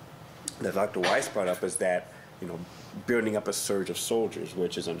Dr. Weiss brought up is that, building up a surge of soldiers,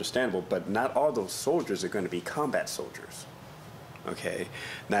 which is understandable, but not all those soldiers are going to be combat soldiers. Okay,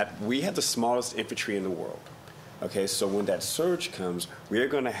 now we have the smallest infantry in the world. Okay, so when that surge comes, we're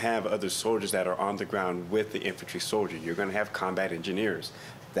going to have other soldiers that are on the ground with the infantry soldier. You're going to have combat engineers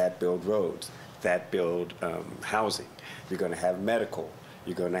that build roads, that build housing. You're going to have medical.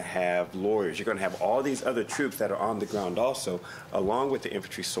 You're going to have lawyers. You're going to have all these other troops that are on the ground also, along with the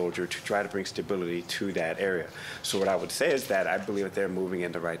infantry soldier, to try to bring stability to that area. So what I would say is that I believe that they're moving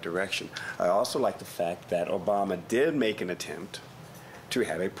in the right direction. I also like the fact that Obama did make an attempt to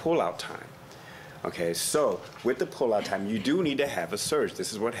have a pull-out time. Okay, so with the pull-out time, you do need to have a surge.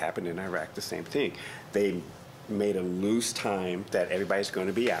 This is what happened in Iraq, the same thing. They made a loose time that everybody's going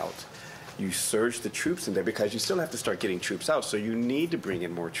to be out. You surge the troops in there because you still have to start getting troops out. So you need to bring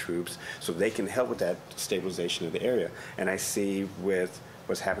in more troops so they can help with that stabilization of the area. And I see with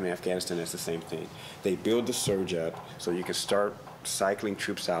what's happening in Afghanistan, it's the same thing. They build the surge up so you can start cycling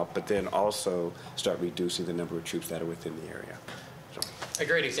troops out, but then also start reducing the number of troops that are within the area. A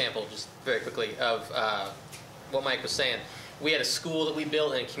great example, just very quickly, of what Mike was saying. We had a school that we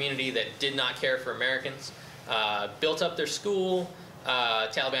built in a community that did not care for Americans, built up their school,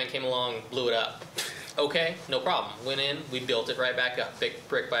 Taliban came along, blew it up. Okay, no problem. Went in, we built it right back up,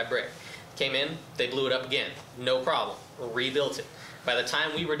 brick by brick. Came in, they blew it up again. No problem. Rebuilt it. By the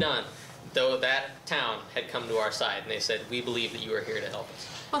time we were done, though, that town had come to our side, and they said, "We believe that you are here to help us."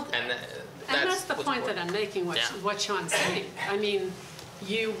 Well, and that's the point that I'm making, what Sean's saying. I mean,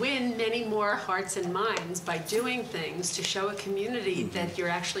 you win many more hearts and minds by doing things to show a community that you're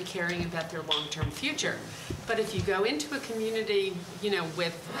actually caring about their long-term future. But if you go into a community,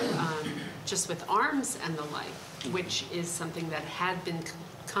 with just with arms and the like, which is something that had been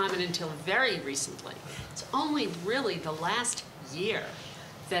common until very recently, it's only really the last year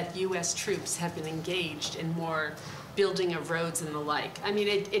that U.S. troops have been engaged in more building of roads and the like. I mean,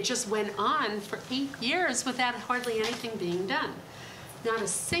 it just went on for 8 years without hardly anything being done. Not a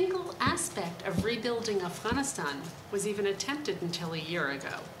single aspect of rebuilding Afghanistan was even attempted until a year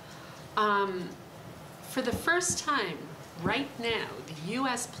ago. For the first time, right now, the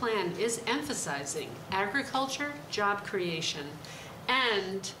U.S. plan is emphasizing agriculture, job creation,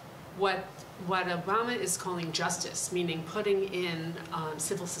 and what Obama is calling justice, meaning putting in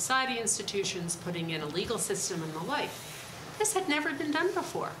civil society institutions, putting in a legal system and the like. This had never been done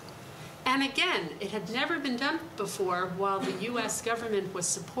before. And again, it had never been done before while the U.S. government was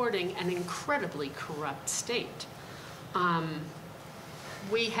supporting an incredibly corrupt state.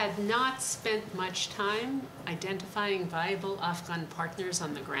 We had not spent much time identifying viable Afghan partners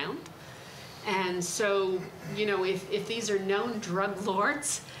on the ground. And so, you know, if these are known drug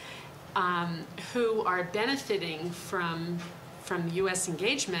lords who are benefiting from U.S.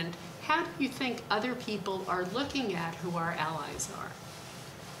 engagement, how do you think other people are looking at who our allies are?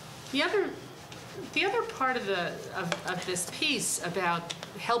 The other part of this piece about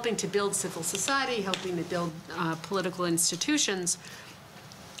helping to build civil society, helping to build political institutions,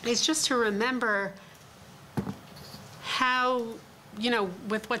 is just to remember how, you know,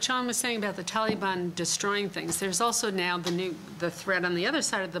 with what John was saying about the Taliban destroying things, there's also now the threat on the other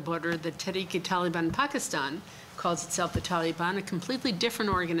side of the border, the Tehrik-i-Taliban Pakistan, calls itself the Taliban, a completely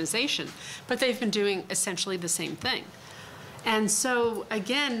different organization, but they've been doing essentially the same thing. And so,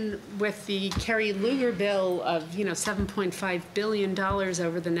 again, with the Kerry Lugar bill of, you know, $7.5 billion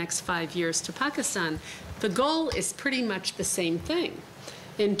over the next 5 years to Pakistan, the goal is pretty much the same thing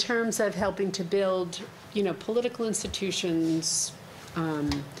in terms of helping to build, you know, political institutions,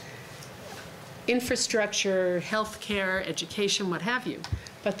 infrastructure, healthcare, education, what have you.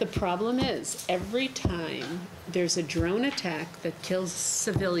 But the problem is, every time there's a drone attack that kills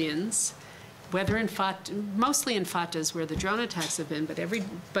civilians, whether in mostly in Fatahs where the drone attacks have been, but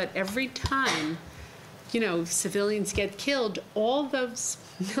every time, you know, civilians get killed, all those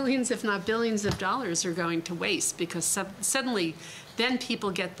millions, if not billions of dollars are going to waste, because suddenly then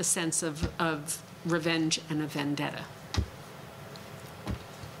people get the sense of revenge and a vendetta.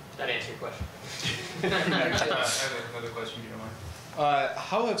 That answer your question. I have another question, if you don't mind.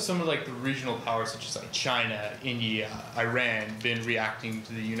 How have some of like the regional powers such as like China, India, Iran been reacting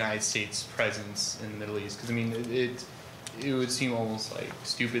to the United States' presence in the Middle East? Because I mean, it would seem almost like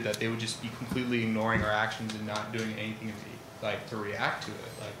stupid that they would just be completely ignoring our actions and not doing anything to react to it.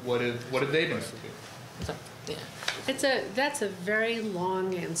 Like, what have they been able to do? Yeah. That's a very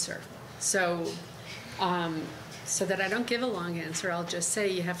long answer. So, so that I don't give a long answer, I'll just say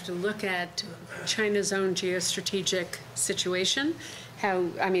you have to look at China's own geostrategic situation.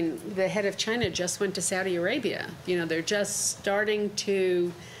 I mean, the head of China just went to Saudi Arabia. You know, they're just starting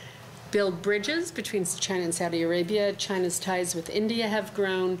to build bridges between China and Saudi Arabia. China's ties with India have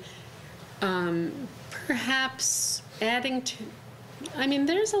grown. Perhaps adding to, I mean,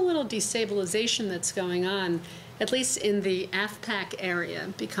 there's a little destabilization that's going on, at least in the Af-Pak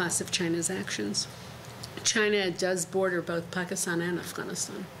area, because of China's actions. China does border both Pakistan and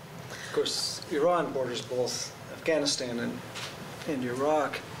Afghanistan. Of course, Iran borders both Afghanistan and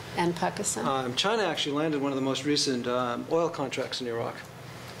Iraq. And Pakistan. China actually landed one of the most recent oil contracts in Iraq.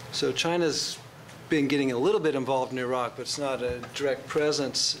 So China's been getting a little bit involved in Iraq, but it's not a direct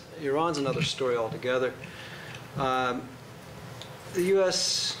presence. Iran's another story altogether. The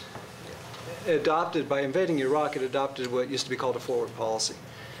U.S. adopted, by invading Iraq, it adopted what used to be called a forward policy.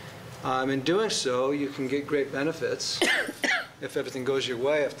 In doing so, you can get great benefits if everything goes your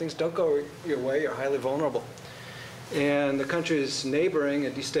way. If things don't go your way, you're highly vulnerable. And the countries neighboring a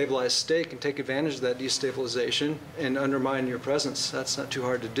destabilized state can take advantage of that destabilization and undermine your presence. That's not too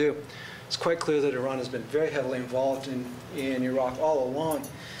hard to do. It's quite clear that Iran has been very heavily involved in Iraq all along.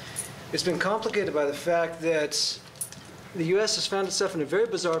 It's been complicated by the fact that the U.S. has found itself in a very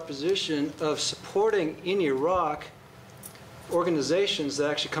bizarre position of supporting in Iraq organizations that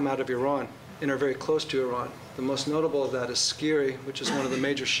actually come out of Iran and are very close to Iran. The most notable of that is SCIRI, which is one of the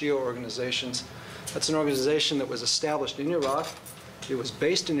major Shia organizations. That's an organization that was established in Iraq. It was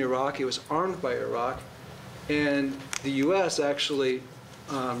based in Iraq. It was armed by Iraq. And the U.S. actually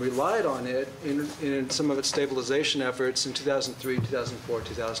relied on it in some of its stabilization efforts in 2003, 2004,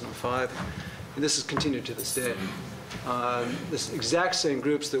 2005. And this has continued to this day. This exact same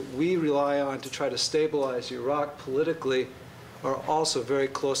groups that we rely on to try to stabilize Iraq politically are also very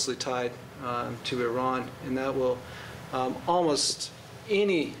closely tied to Iran, and that will almost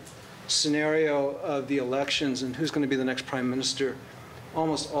any scenario of the elections and who's going to be the next prime minister,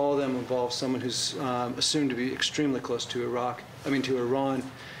 almost all of them involve someone who's assumed to be extremely close to Iran,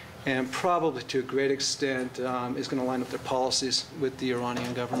 and probably to a great extent is going to line up their policies with the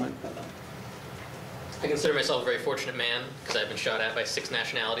Iranian government. I consider myself a very fortunate man because I've been shot at by 6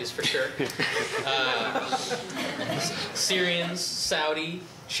 nationalities for sure. Syrians, Saudi,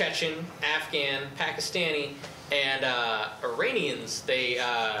 Chechen, Afghan, Pakistani, and Iranians.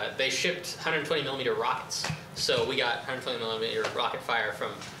 They shipped 120 millimeter rockets. So we got 120 millimeter rocket fire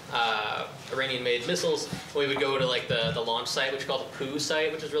from Iranian-made missiles. We would go to like the launch site, which is called the poo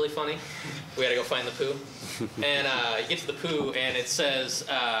site, which is really funny. We had to go find the poo. And you get to the poo, and it says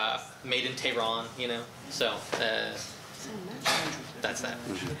made in Tehran, you know. So that's that.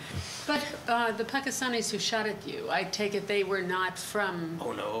 But the Pakistanis who shot at you, I take it they were not from...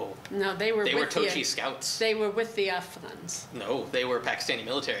 Oh, no. No, they were with Tochi scouts. They were with the Afghans. No, they were Pakistani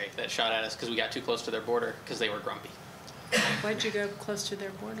military that shot at us because we got too close to their border because they were grumpy. Why'd you go close to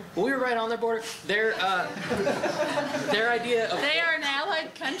their border? Well, we were right on their border. Their idea of... They are an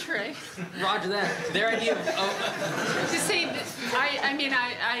allied country. Roger that. Their idea of... You see,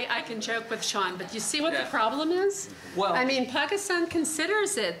 I can joke with Sean, but you see what the problem is? Well... I mean, Pakistan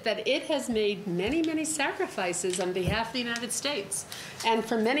considers it that it has made many, many sacrifices on behalf of the United States. And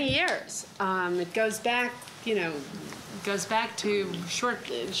for many years. It goes back, to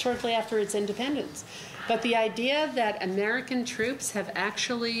shortly after its independence. But the idea that American troops have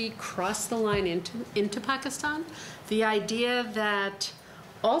actually crossed the line into Pakistan, the idea that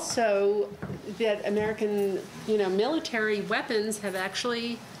also that American, military weapons have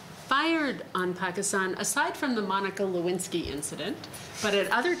actually fired on Pakistan, aside from the Monica Lewinsky incident, but at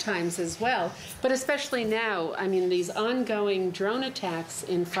other times as well. But especially now, I mean, these ongoing drone attacks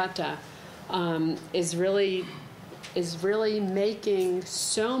in Fatah is really making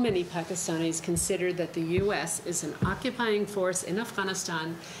so many Pakistanis consider that the U.S. is an occupying force in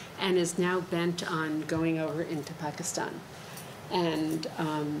Afghanistan and is now bent on going over into Pakistan. And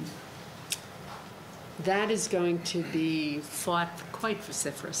that is going to be fought quite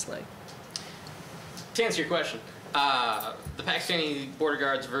vociferously. To answer your question, the Pakistani border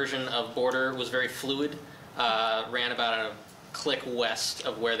guard's version of border was very fluid, ran about a click west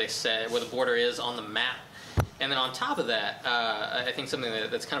of where the border is on the map. And then on top of that, I think something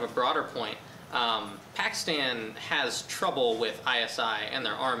that's kind of a broader point, Pakistan has trouble with ISI and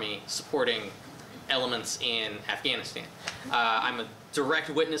their army supporting elements in Afghanistan. I'm a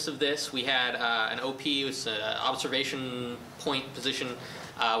direct witness of this. We had an OP, it was an observation point position,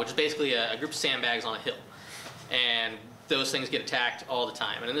 which is basically a group of sandbags on a hill. And those things get attacked all the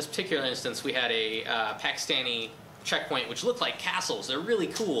time. And in this particular instance, we had a Pakistani checkpoint which looked like castles. They're really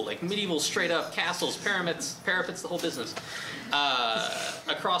cool, like medieval straight up castles, parapets, the whole business,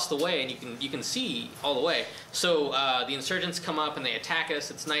 across the way, and you can see all the way. So the insurgents come up and they attack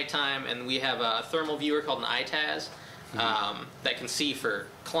us. It's nighttime, and we have a thermal viewer called an ITAS that can see for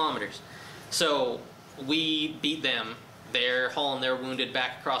kilometers. So we beat them. They're hauling their wounded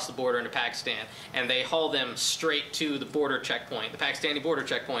back across the border into Pakistan, and they haul them straight to the border checkpoint, the Pakistani border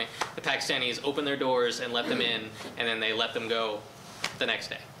checkpoint. The Pakistanis open their doors and let them in, and then they let them go the next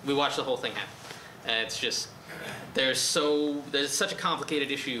day. We watched the whole thing happen. And it's just, there's such a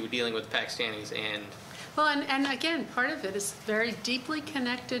complicated issue dealing with the Pakistanis, and... Well, and again, part of it is very deeply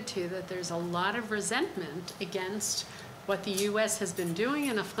connected to that there's a lot of resentment against what the U.S. has been doing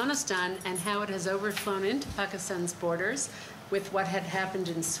in Afghanistan and how it has overflown into Pakistan's borders with what had happened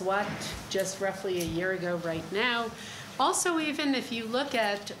in Swat just roughly a year ago right now. Also, even if you look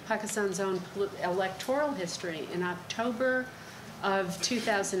at Pakistan's own electoral history, in October of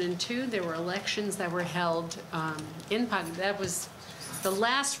 2002, there were elections that were held in Pakistan. That was the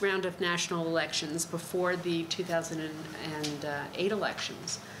last round of national elections before the 2008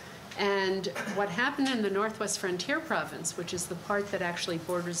 elections. And what happened in the Northwest Frontier Province, which is the part that actually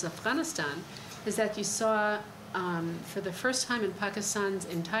borders Afghanistan, is that you saw, for the first time in Pakistan's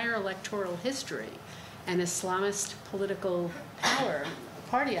entire electoral history, an Islamist political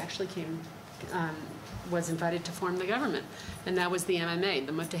party actually was invited to form the government. And that was the MMA,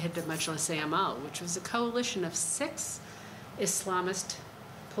 the Muttahid Majlis-e-Amal, which was a coalition of 6 Islamist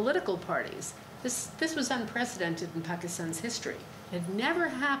political parties. This was unprecedented in Pakistan's history. It had never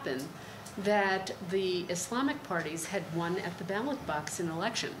happened that the Islamic parties had won at the ballot box in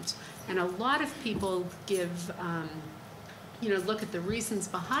elections. And a lot of people look at the reasons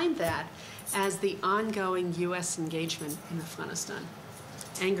behind that as the ongoing U.S. engagement in Afghanistan,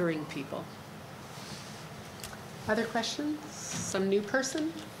 angering people. Other questions? Some new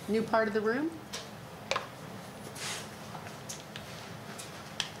person? New part of the room?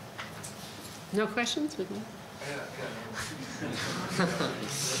 No questions?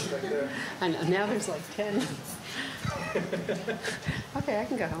 I know, now there's like 10. Okay, I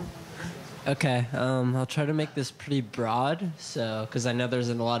can go home. Okay, I'll try to make this pretty broad, because I know there's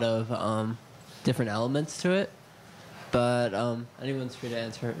a lot of different elements to it. But anyone's free to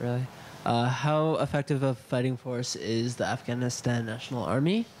answer it, really. How effective of fighting force is the Afghanistan National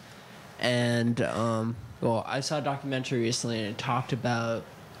Army? And, well, I saw a documentary recently, and it talked about,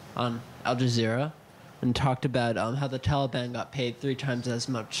 on Al Jazeera, and talked about how the Taliban got paid 3 times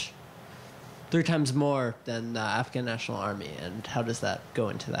more than the Afghan National Army. And how does that go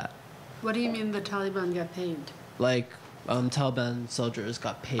into that? What do you mean the Taliban got paid? Like, Taliban soldiers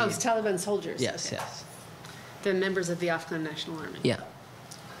got paid. Oh, it's Taliban soldiers. Yes, okay. yes. The members of the Afghan National Army. Yeah.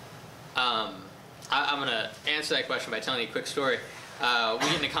 I'm going to answer that question by telling you a quick story. We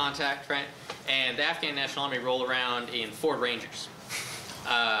get into contact, right? And the Afghan National Army roll around in Ford Rangers.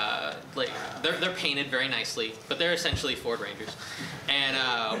 They're painted very nicely, but they're essentially Ford Rangers.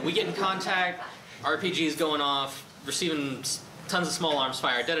 And we get in contact, RPGs going off, receiving tons of small arms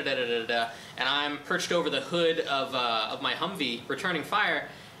fire, da-da-da-da-da-da, and I'm perched over the hood of my Humvee returning fire,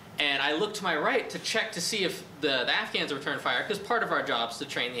 and I look to my right to check to see if the Afghans return fire, because part of our job is to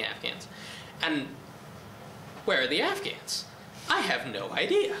train the Afghans. And where are the Afghans? I have no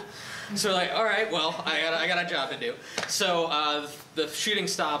idea. So we're like, all right, well, I got a job to do. So the shooting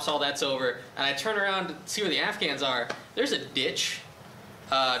stops, all that's over, and I turn around to see where the Afghans are. There's a ditch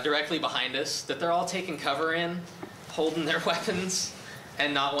directly behind us that they're all taking cover in, holding their weapons,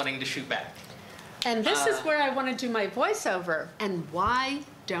 and not wanting to shoot back. And this is where I want to do my voiceover. And why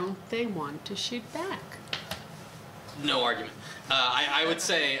don't they want to shoot back? No argument. I would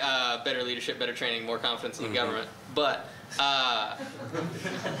say better leadership, better training, more confidence in the government. But I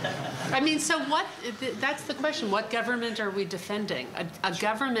mean, so what? That's the question. What government are we defending? A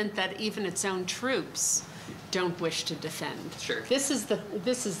government that even its own troops don't wish to defend. Sure. This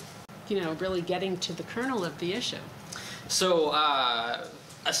is really getting to the kernel of the issue. So,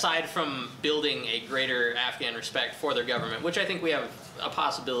 aside from building a greater Afghan respect for their government, which I think we have a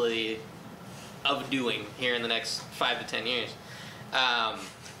possibility of doing here in the next 5 to 10 years,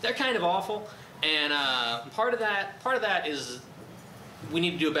 they're kind of awful. And part of that is we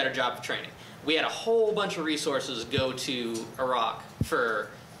need to do a better job of training. We had a whole bunch of resources go to Iraq for,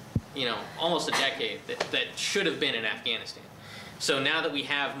 almost a decade that should have been in Afghanistan. So now that we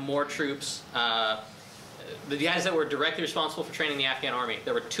have more troops, the guys that were directly responsible for training the Afghan army,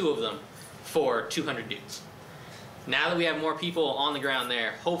 there were 2 of them for 200 dudes. Now that we have more people on the ground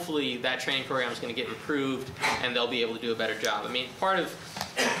there, hopefully that training program is going to get improved and they'll be able to do a better job. I mean, part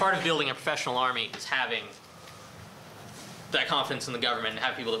of building a professional army is having that confidence in the government and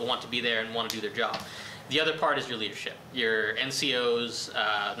have people that want to be there and want to do their job. The other part is your leadership, your NCOs,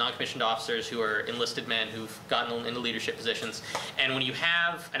 non-commissioned officers who are enlisted men who've gotten into leadership positions. And when you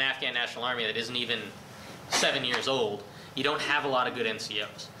have an Afghan National Army that isn't even 7 years old, you don't have a lot of good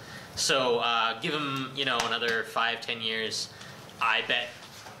NCOs. So give them, another 5-10 years, I bet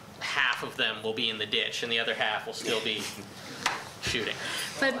half of them will be in the ditch and the other half will still be shooting.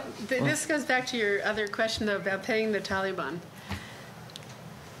 But this goes back to your other question, though, about paying the Taliban.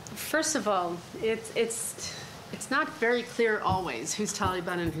 First of all, it's not very clear always who's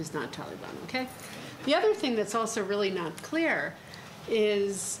Taliban and who's not Taliban, okay? The other thing that's also really not clear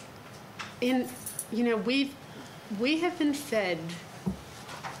is we have been fed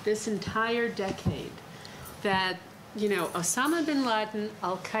this entire decade that, Osama bin Laden,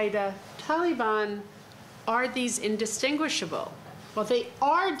 Al-Qaeda, Taliban are these indistinguishable. Well, they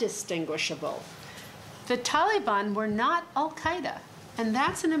are distinguishable. The Taliban were not Al-Qaeda, and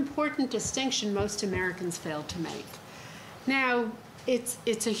that's an important distinction most Americans fail to make. Now,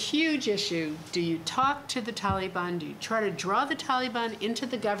 it's a huge issue. Do you talk to the Taliban? Do you try to draw the Taliban into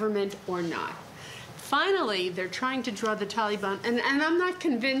the government or not? Finally, they're trying to draw the Taliban, and I'm not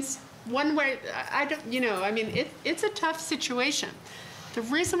convinced one way. It's a tough situation. The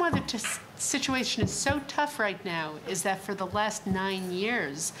reason why the situation is so tough right now is that for the last 9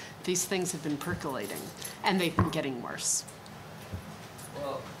 years, these things have been percolating, and they've been getting worse.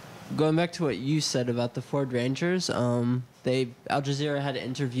 Well, going back to what you said about the Ford Rangers, Al Jazeera had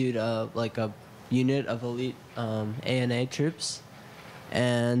interviewed a unit of elite ANA troops.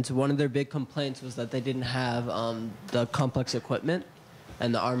 And one of their big complaints was that they didn't have the complex equipment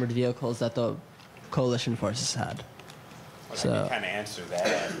and the armored vehicles that the coalition forces had. Well, so, I can kind of answer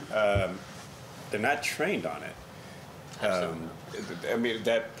that. They're not trained on it.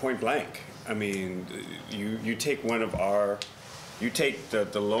 That point blank. You take you take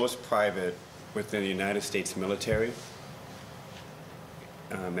the lowest private within the United States military.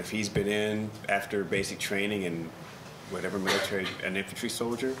 If he's been in after basic training and whatever military, an infantry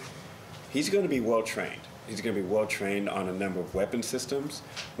soldier, he's going to be well trained. He's going to be well trained on a number of weapon systems.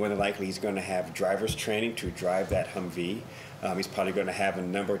 More than likely, he's going to have driver's training to drive that Humvee. He's probably going to have a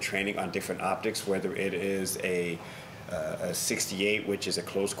number of training on different optics, whether it is a 68, which is a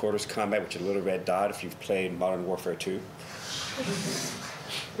close quarters combat, which is a little red dot if you've played Modern Warfare 2.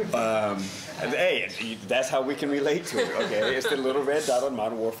 Hey, that's how we can relate to it, okay? It's the little red dot on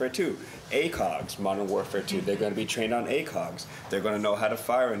Modern Warfare 2. ACOGs, Modern Warfare 2, they're going to be trained on ACOGs. They're going to know how to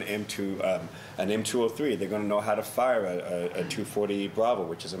fire an M203. They're going to know how to fire a 240 Bravo,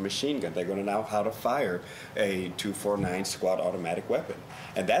 which is a machine gun. They're going to know how to fire a 249 squad automatic weapon.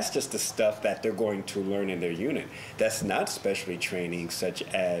 And that's just the stuff that they're going to learn in their unit. That's not specialty training such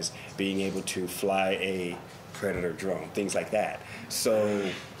as being able to fly a Predator drone, things like that.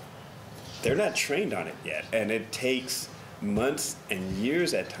 So they're not trained on it yet. And it takes months and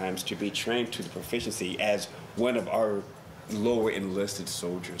years at times to be trained to the proficiency as one of our lower enlisted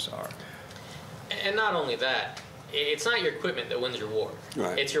soldiers are. And not only that, it's not your equipment that wins your war.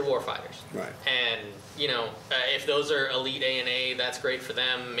 Right. It's your war fighters. Right. And, you know, if those are elite A&A, that's great for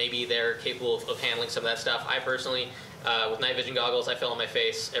them. Maybe they're capable of handling some of that stuff. I personally, with night vision goggles, I fell on my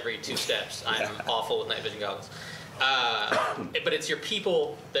face every 2 steps. I'm awful with night vision goggles. But it's your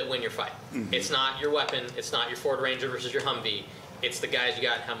people that win your fight. Mm-hmm. It's not your weapon. It's not your Ford Ranger versus your Humvee. It's the guys you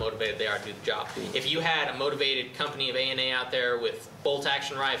got and how motivated they are to do the job. If you had a motivated company of A&A out there with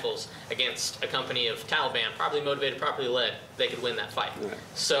bolt-action rifles against a company of Taliban, properly motivated, properly led, they could win that fight. Right.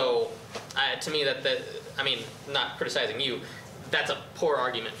 So, to me, I mean, not criticizing you, that's a poor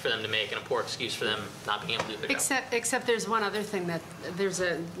argument for them to make and a poor excuse for them not being able to do their job. Except there's one other thing, that there's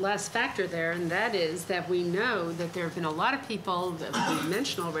a last factor there, and that is that we know that there have been a lot of people that we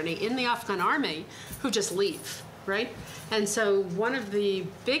mentioned already in the Afghan army who just leave, right? And so one of the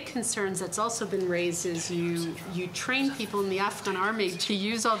big concerns that's also been raised is you train people in the Afghan army to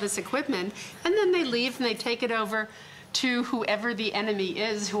use all this equipment, and then they leave and they take it over to whoever the enemy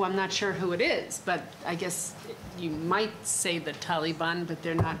is, who I'm not sure who it is, but I guess you might say the Taliban, but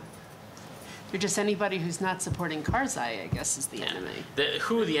they're not. They're just anybody who's not supporting Karzai, I guess, is the enemy.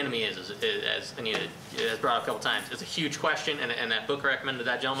 Who the enemy is, as Anita has brought up a couple times, is a huge question, and that book I recommended to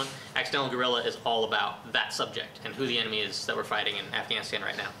that gentleman, Accidental Guerrilla, is all about that subject and who the enemy is that we're fighting in Afghanistan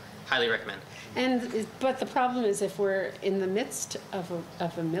right now. Highly recommend. But the problem is, if we're in the midst of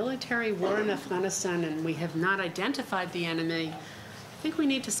a military war in Afghanistan and we have not identified the enemy, I think we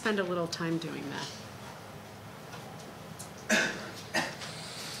need to spend a little time doing that.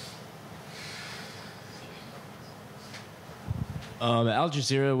 Al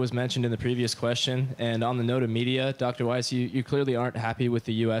Jazeera was mentioned in the previous question, and on the note of media, Dr. Weiss, you clearly aren't happy with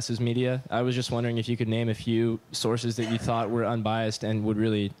the U.S.'s media. I was just wondering if you could name a few sources that you thought were unbiased and would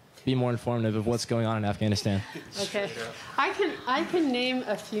really be more informative of what's going on in Afghanistan. Okay. I can name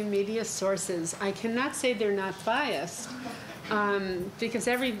a few media sources. I cannot say they're not biased, because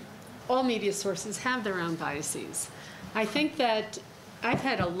all media sources have their own biases. I think that I've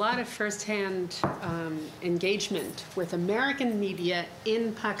had a lot of firsthand engagement with American media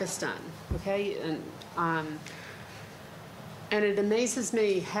in Pakistan, okay? And it amazes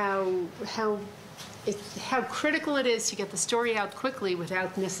me how critical it is to get the story out quickly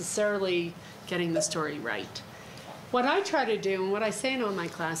without necessarily getting the story right. What I try to do, and what I say in all my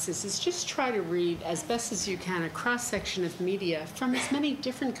classes, is just try to read as best as you can a cross-section of media from as many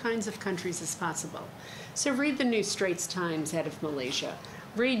different kinds of countries as possible. So read the New Straits Times out of Malaysia.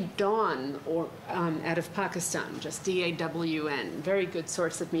 Read Dawn out of Pakistan, just D-A-W-N, very good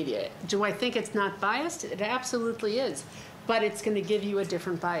source of media. Do I think it's not biased? It absolutely is, but it's going to give you a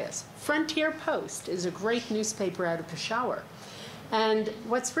different bias. Frontier Post is a great newspaper out of Peshawar. And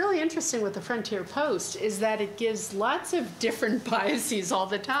what's really interesting with the Frontier Post is that it gives lots of different biases all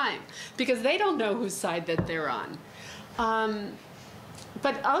the time, because they don't know whose side that they're on.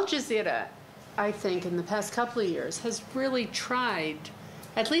 But Al Jazeera, I think, in the past couple of years, has really tried,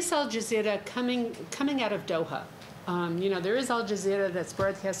 at least Al Jazeera coming out of Doha. There is Al Jazeera that's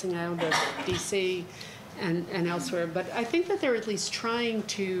broadcasting out of D.C. and elsewhere, but I think that they're at least trying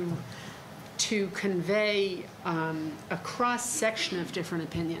to convey a cross-section of different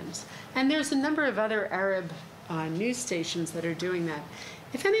opinions. And there's a number of other Arab news stations that are doing that.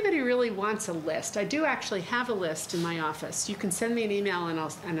 If anybody really wants a list, I do actually have a list in my office. You can send me an email and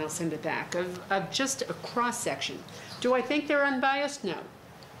I'll send it back of just a cross-section. Do I think they're unbiased? No.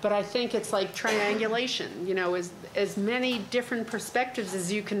 But I think it's like triangulation. As many different perspectives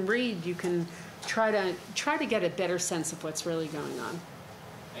as you can read, you can try to get a better sense of what's really going on.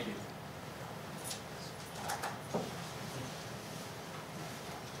 Thank you.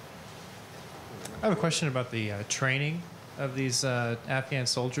 I have a question about the training of these Afghan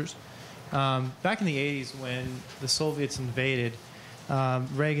soldiers. Back in the 80s, when the Soviets invaded, the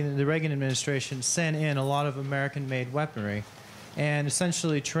Reagan administration sent in a lot of American-made weaponry and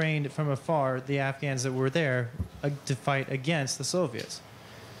essentially trained from afar the Afghans that were there to fight against the Soviets.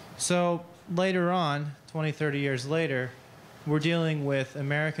 So later on, 20, 30 years later, we're dealing with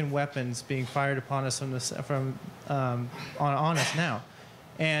American weapons being fired upon us on us now.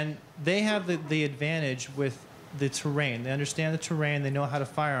 And they have the advantage with the terrain. They understand the terrain. They know how to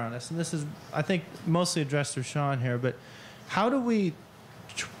fire on us. And this is, I think, mostly addressed to Sean here. But how do we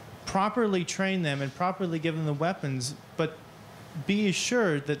properly train them and properly give them the weapons, but be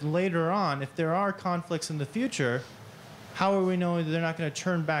assured that later on, if there are conflicts in the future, how are we knowing that they're not going to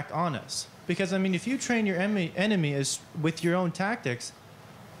turn back on us? Because, I mean, if you train your enemy with your own tactics,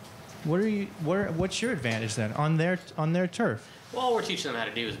 what's your advantage then on their turf? Well, all we're teaching them how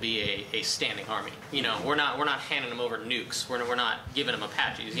to do is be a standing army. You know, we're not handing them over nukes. We're not giving them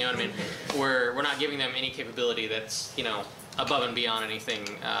Apaches. You know what I mean? We're not giving them any capability that's, you know, above and beyond anything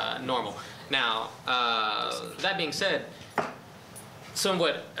normal. Now, that being said, some of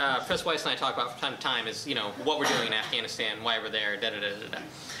what Professor Weiss and I talk about from time to time is, you know, what we're doing in Afghanistan, why we're there, da-da-da-da-da.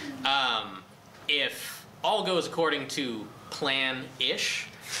 If all goes according to plan-ish,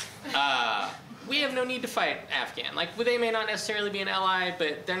 we have no need to fight Afghan. Like, they may not necessarily be an ally,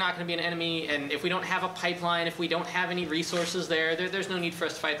 but they're not going to be an enemy. And if we don't have a pipeline, if we don't have any resources there's no need for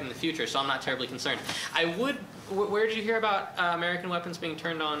us to fight them in the future. So I'm not terribly concerned. Where did you hear about American weapons being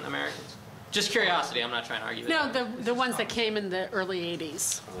turned on Americans? Just curiosity. I'm not trying to argue that. No, the ones that came in the early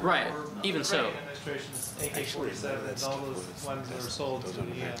 80s. Right. Even so. Administration's AK-47s, all those ones that were sold to the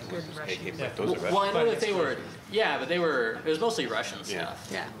Well, I know that they were. Yeah, but it was mostly Russian stuff.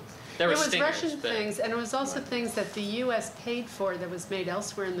 Yeah. There were it was stingers, Russian things, and it was also things that the U.S. paid for that was made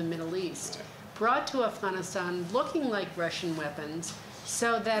elsewhere in the Middle East, brought to Afghanistan looking like Russian weapons,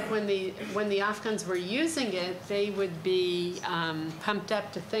 so that when the Afghans were using it, they would be pumped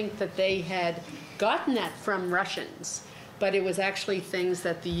up to think that they had gotten that from Russians, but it was actually things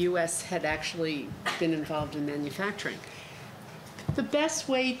that the U.S. had actually been involved in manufacturing. The best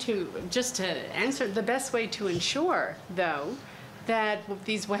way to ensure, though, that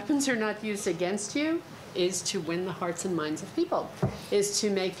these weapons are not used against you is to win the hearts and minds of people, is to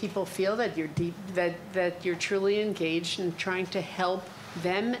make people feel that you're truly engaged in trying to help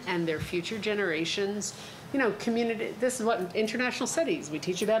them and their future generations. You know, community, this is what international studies, we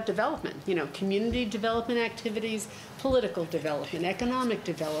teach about development, you know, community development activities, political development, economic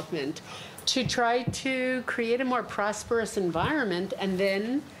development, to try to create a more prosperous environment, and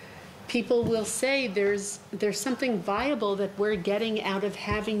then people will say there's something viable that we're getting out of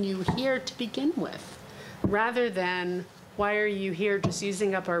having you here to begin with, rather than why are you here just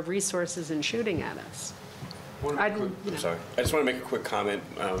using up our resources and shooting at us. I'm sorry. I just want to make a quick comment,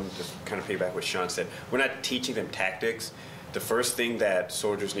 just kind of piggyback what Sean said. We're not teaching them tactics. The first thing that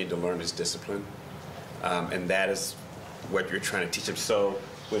soldiers need to learn is discipline, and that is what you're trying to teach them. So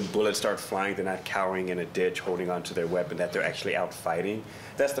when bullets start flying, they're not cowering in a ditch holding onto their weapon, that they're actually out fighting.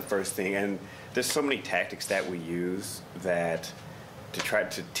 That's the first thing. And there's so many tactics that we use that to try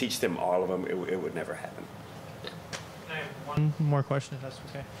to teach them all of them, it would never happen. I have one more question, if that's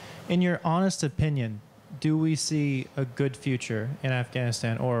okay. In your honest opinion, do we see a good future in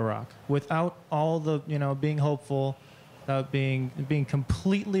Afghanistan or Iraq without all the, being hopeful, without being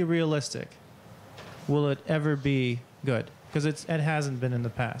completely realistic? Will it ever be good? Because it hasn't been in the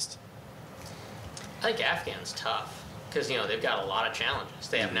past. I think Afghan's tough because they've got a lot of challenges.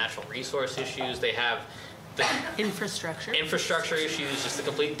 They have natural resource issues. They have the infrastructure issues, just the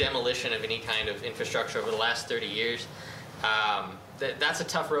complete demolition of any kind of infrastructure over the last 30 years. That's a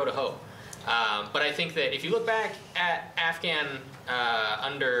tough road to hoe. But I think that if you look back at Afghan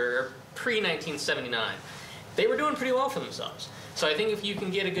under pre-1979, they were doing pretty well for themselves. So I think if you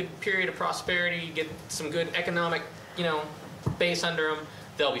can get a good period of prosperity, get some good economic, base under them,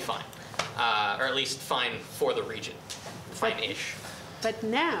 they'll be fine, or at least fine for the region, fine-ish. But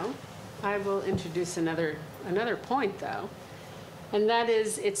now, I will introduce another point, though, and that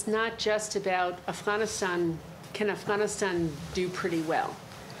is it's not just about Afghanistan. Can Afghanistan do pretty well?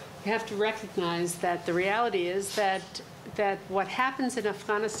 You have to recognize that the reality is that what happens in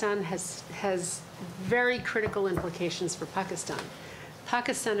Afghanistan has very critical implications for Pakistan.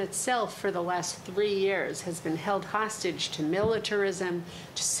 Pakistan itself, for the last 3 years, has been held hostage to militarism,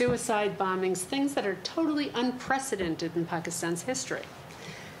 to suicide bombings, things that are totally unprecedented in Pakistan's history.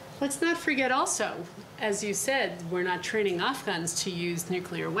 Let's not forget also, as you said, we're not training Afghans to use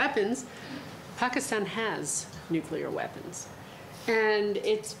nuclear weapons. Pakistan has nuclear weapons. And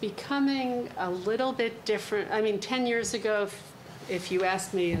it's becoming a little bit different. I mean, 10 years ago, if you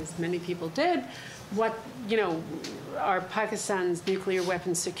asked me, as many people did, what, are Pakistan's nuclear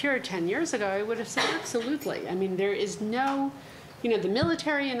weapons secure 10 years ago, I would have said absolutely. I mean, there is no, the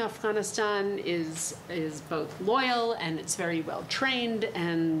military in Afghanistan is both loyal and it's very well trained,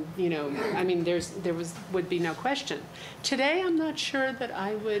 and I mean, would be no question. Today, I'm not sure that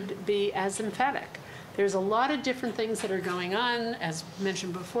I would be as emphatic. There's a lot of different things that are going on, as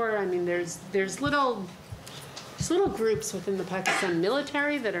mentioned before. I mean, there's little groups within the Pakistan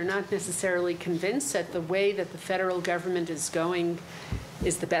military that are not necessarily convinced that the way that the federal government is going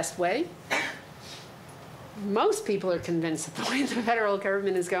is the best way. Most people are convinced that the way the federal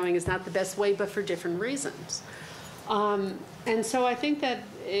government is going is not the best way, but for different reasons. And so I think that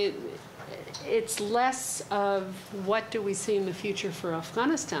it's less of what do we see in the future for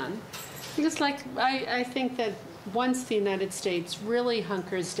Afghanistan, because I think that once the United States really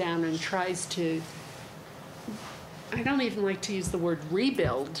hunkers down and tries to, I don't even like to use the word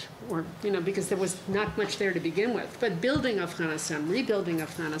rebuild, or because there was not much there to begin with, but building Afghanistan, rebuilding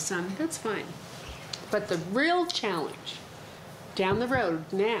Afghanistan, that's fine. But the real challenge down the road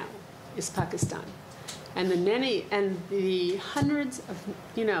now is Pakistan, and the hundreds of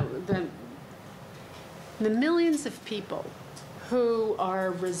the millions of people who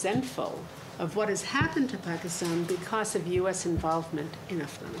are resentful of what has happened to Pakistan because of U.S. involvement in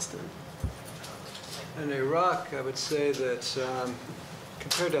Afghanistan. In Iraq, I would say that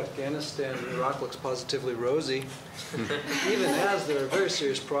compared to Afghanistan, Iraq looks positively rosy, even as there are very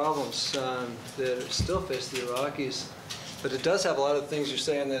serious problems that still face the Iraqis. But it does have a lot of things you're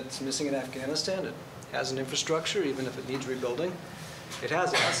saying that's missing in Afghanistan. It has an infrastructure, even if it needs rebuilding. It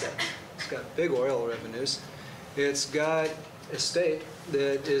has assets. It's got big oil revenues. It's got a state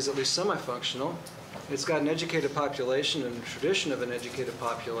that is at least semi-functional. It's got an educated population and a tradition of an educated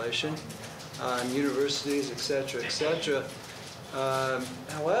population, universities, et cetera, et cetera.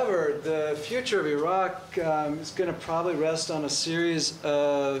 However, the future of Iraq is going to probably rest on a series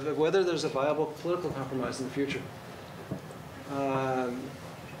of whether there's a viable political compromise in the future.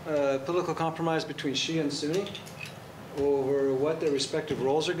 Political compromise between Shia and Sunni over what their respective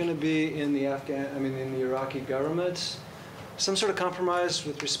roles are going to be in the in the Iraqi government. Some sort of compromise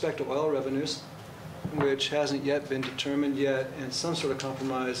with respect to oil revenues, which hasn't yet been determined yet, and some sort of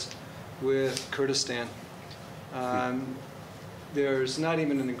compromise with Kurdistan. There's not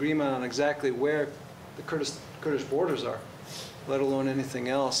even an agreement on exactly where the Kurdish borders are, let alone anything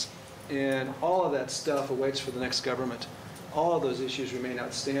else. And all of that stuff awaits for the next government. All of those issues remain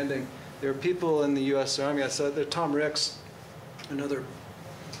outstanding. There are people in the U.S. Army. I saw that Tom Ricks, another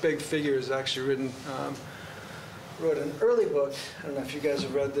big figure, has actually wrote an early book. I don't know if you guys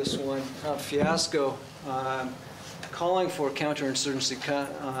have read this one, Fiasco, calling for counterinsurgency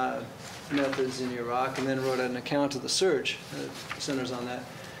methods in Iraq, and then wrote an account of the surge that centers on that.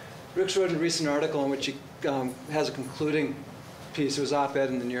 Ricks wrote a recent article in which he has a concluding piece. It was op-ed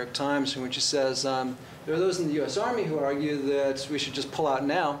in the New York Times, in which he says, there are those in the U.S. Army who argue that we should just pull out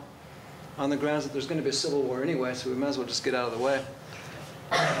now on the grounds that there's going to be a civil war anyway, so we might as well just get out of the way.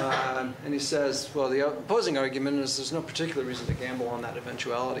 And he says, well, the opposing argument is there's no particular reason to gamble on that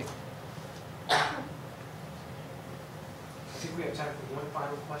eventuality. I think we have time for one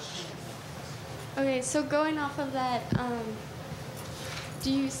final question. Okay, so going off of that,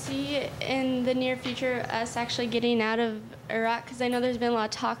 do you see in the near future us actually getting out of Iraq? Because I know there's been a lot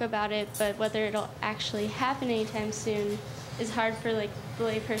of talk about it, but whether it'll actually happen anytime soon is hard for the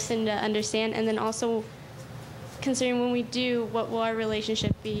layperson to understand. And then also, considering when we do, what will our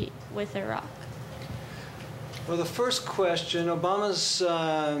relationship be with Iraq? Well, the first question, Obama's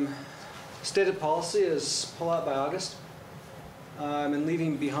stated policy is pull out by August, and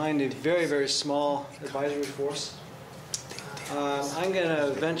leaving behind a very, very small advisory force. I'm going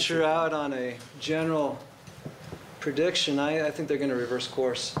to venture out on a general prediction. I think they're going to reverse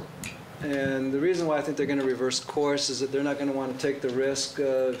course. And the reason why I think they're going to reverse course is that they're not going to want to take the risk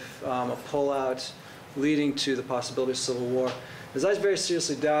of a pullout leading to the possibility of civil war. Because I very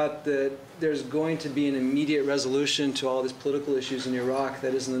seriously doubt that there's going to be an immediate resolution to all these political issues in Iraq,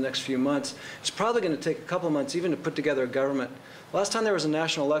 that is in the next few months. It's probably going to take a couple of months even to put together a government. Last time there was a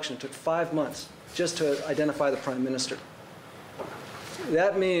national election, it took 5 months just to identify the prime minister.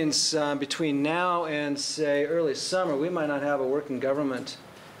 That means between now and, say, early summer, we might not have a working government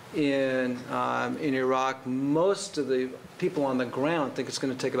in Iraq. Most of the people on the ground think it's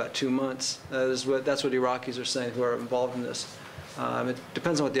going to take about 2 months. That's what Iraqis are saying who are involved in this. It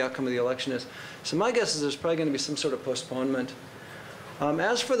depends on what the outcome of the election is. So my guess is there's probably going to be some sort of postponement.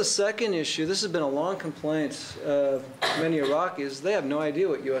 As for the second issue, this has been a long complaint of many Iraqis. They have no idea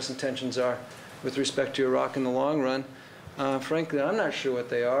what U.S. intentions are with respect to Iraq in the long run. Frankly, I'm not sure what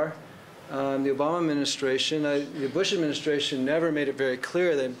they are. The Obama administration, the Bush administration never made it very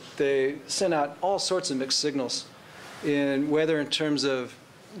clear. They sent out all sorts of mixed signals, whether in terms of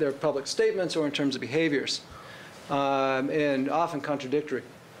their public statements or in terms of behaviors, and often contradictory.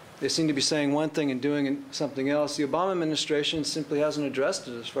 They seem to be saying one thing and doing something else. The Obama administration simply hasn't addressed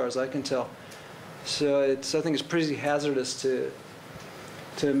it, as far as I can tell. So I think it's pretty hazardous to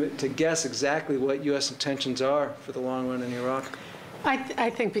guess exactly what U.S. intentions are for the long run in Iraq. I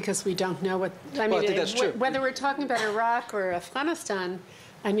think because we don't know what, I mean, I think that's true. Whether we're talking about Iraq or Afghanistan,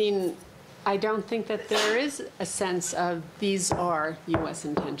 I mean, I don't think that there is a sense of these are U.S.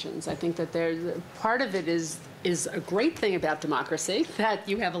 intentions. I think that part of it is a great thing about democracy, that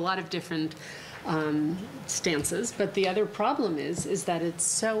you have a lot of different stances, but the other problem is that it's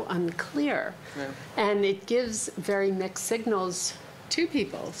so unclear. Yeah. And it gives very mixed signals to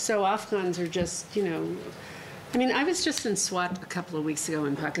people. So Afghans are just, you know, I mean, I was just in Swat a couple of weeks ago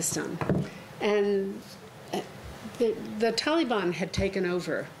in Pakistan, and the Taliban had taken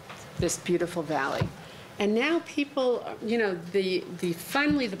over this beautiful valley. And now people, you know,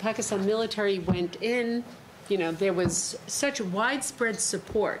 finally the Pakistan military went in, you know, there was such widespread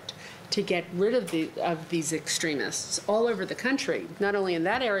support to get rid of these extremists all over the country, not only in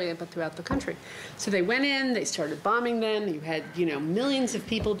that area, but throughout the country. So they went in, they started bombing them. You had, you know, millions of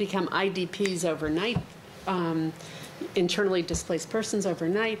people become IDPs overnight, internally displaced persons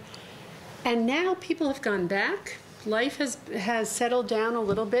overnight. And now people have gone back. Life has settled down a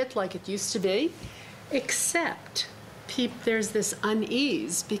little bit like it used to be, except there's this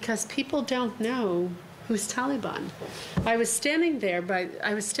unease because people don't know who's Taliban. I was standing there by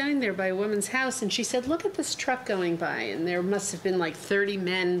a woman's house, and she said, "Look at this truck going by," and there must have been like 30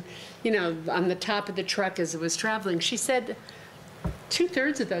 men, you know, on the top of the truck as it was traveling. She said,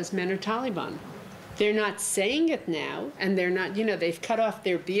 2/3 of those men are Taliban. They're not saying it now, and they're not, you know, they've cut off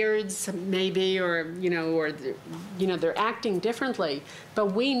their beards maybe, or they're acting differently. But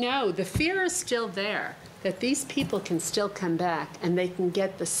we know the fear is still there that these people can still come back and they can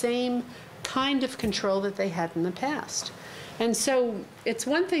get the same kind of control that they had in the past. And so it's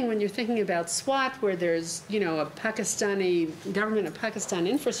one thing when you're thinking about SWAT, where there's, you know, a Pakistani government of Pakistan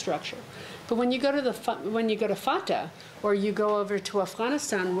infrastructure. But when you go to Fatah, or you go over to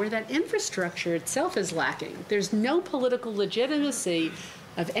Afghanistan, where that infrastructure itself is lacking, there's no political legitimacy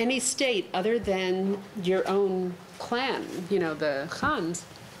of any state other than your own clan, you know, the Khans.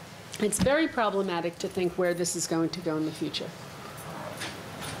 It's very problematic to think where this is going to go in the future.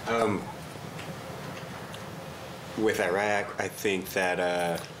 With Iraq, I think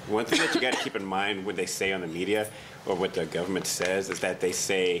that one thing that you got to keep in mind when they say on the media, or what the government says, is that they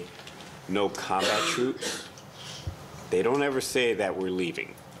say no combat troops. They don't ever say that we're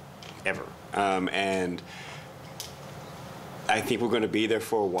leaving, ever. And I think we're going to be there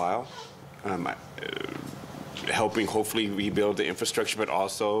for a while, helping hopefully rebuild the infrastructure, but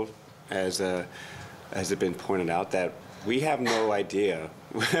also, as has been pointed out, that we have no idea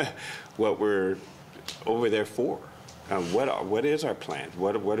what we're over there for. What is our plan?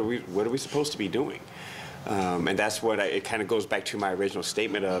 What are we supposed to be doing? And that's what it kind of goes back to my original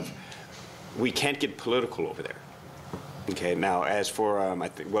statement of we can't get political over there. Okay. Now, as for I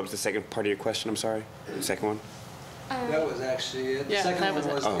think, what was the second part of your question? I'm sorry. The second one. That was actually it. The second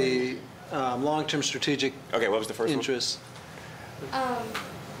one was the long-term strategic. Okay. What was the first interest?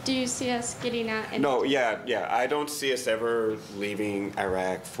 Do you see us getting out? No. Yeah. I don't see us ever leaving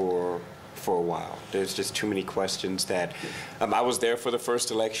Iraq for a while. There's just too many questions that I was there for the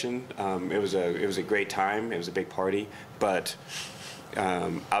first election. It was a great time. It was a big party, but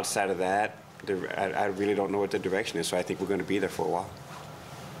outside of that, I really don't know what the direction is. So I think we're going to be there for a while.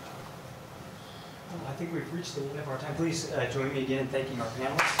 Well, I think we've reached the end of our time. Please join me again in thanking our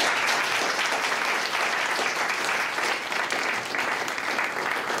panelists.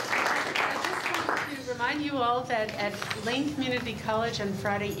 Remind you all that at Lane Community College on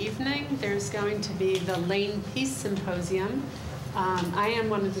Friday evening, there's going to be the Lane Peace Symposium. I am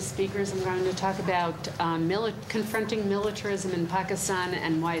one of the speakers. I'm going to talk about confronting militarism in Pakistan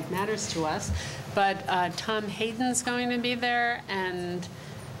and why it matters to us. But Tom Hayden's going to be there, and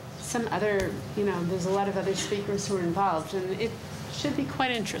some other, you know, there's a lot of other speakers who are involved, and it should be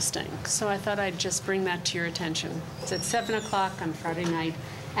quite interesting. So I thought I'd just bring that to your attention. It's at 7 o'clock on Friday night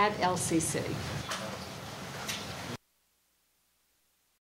at LCC.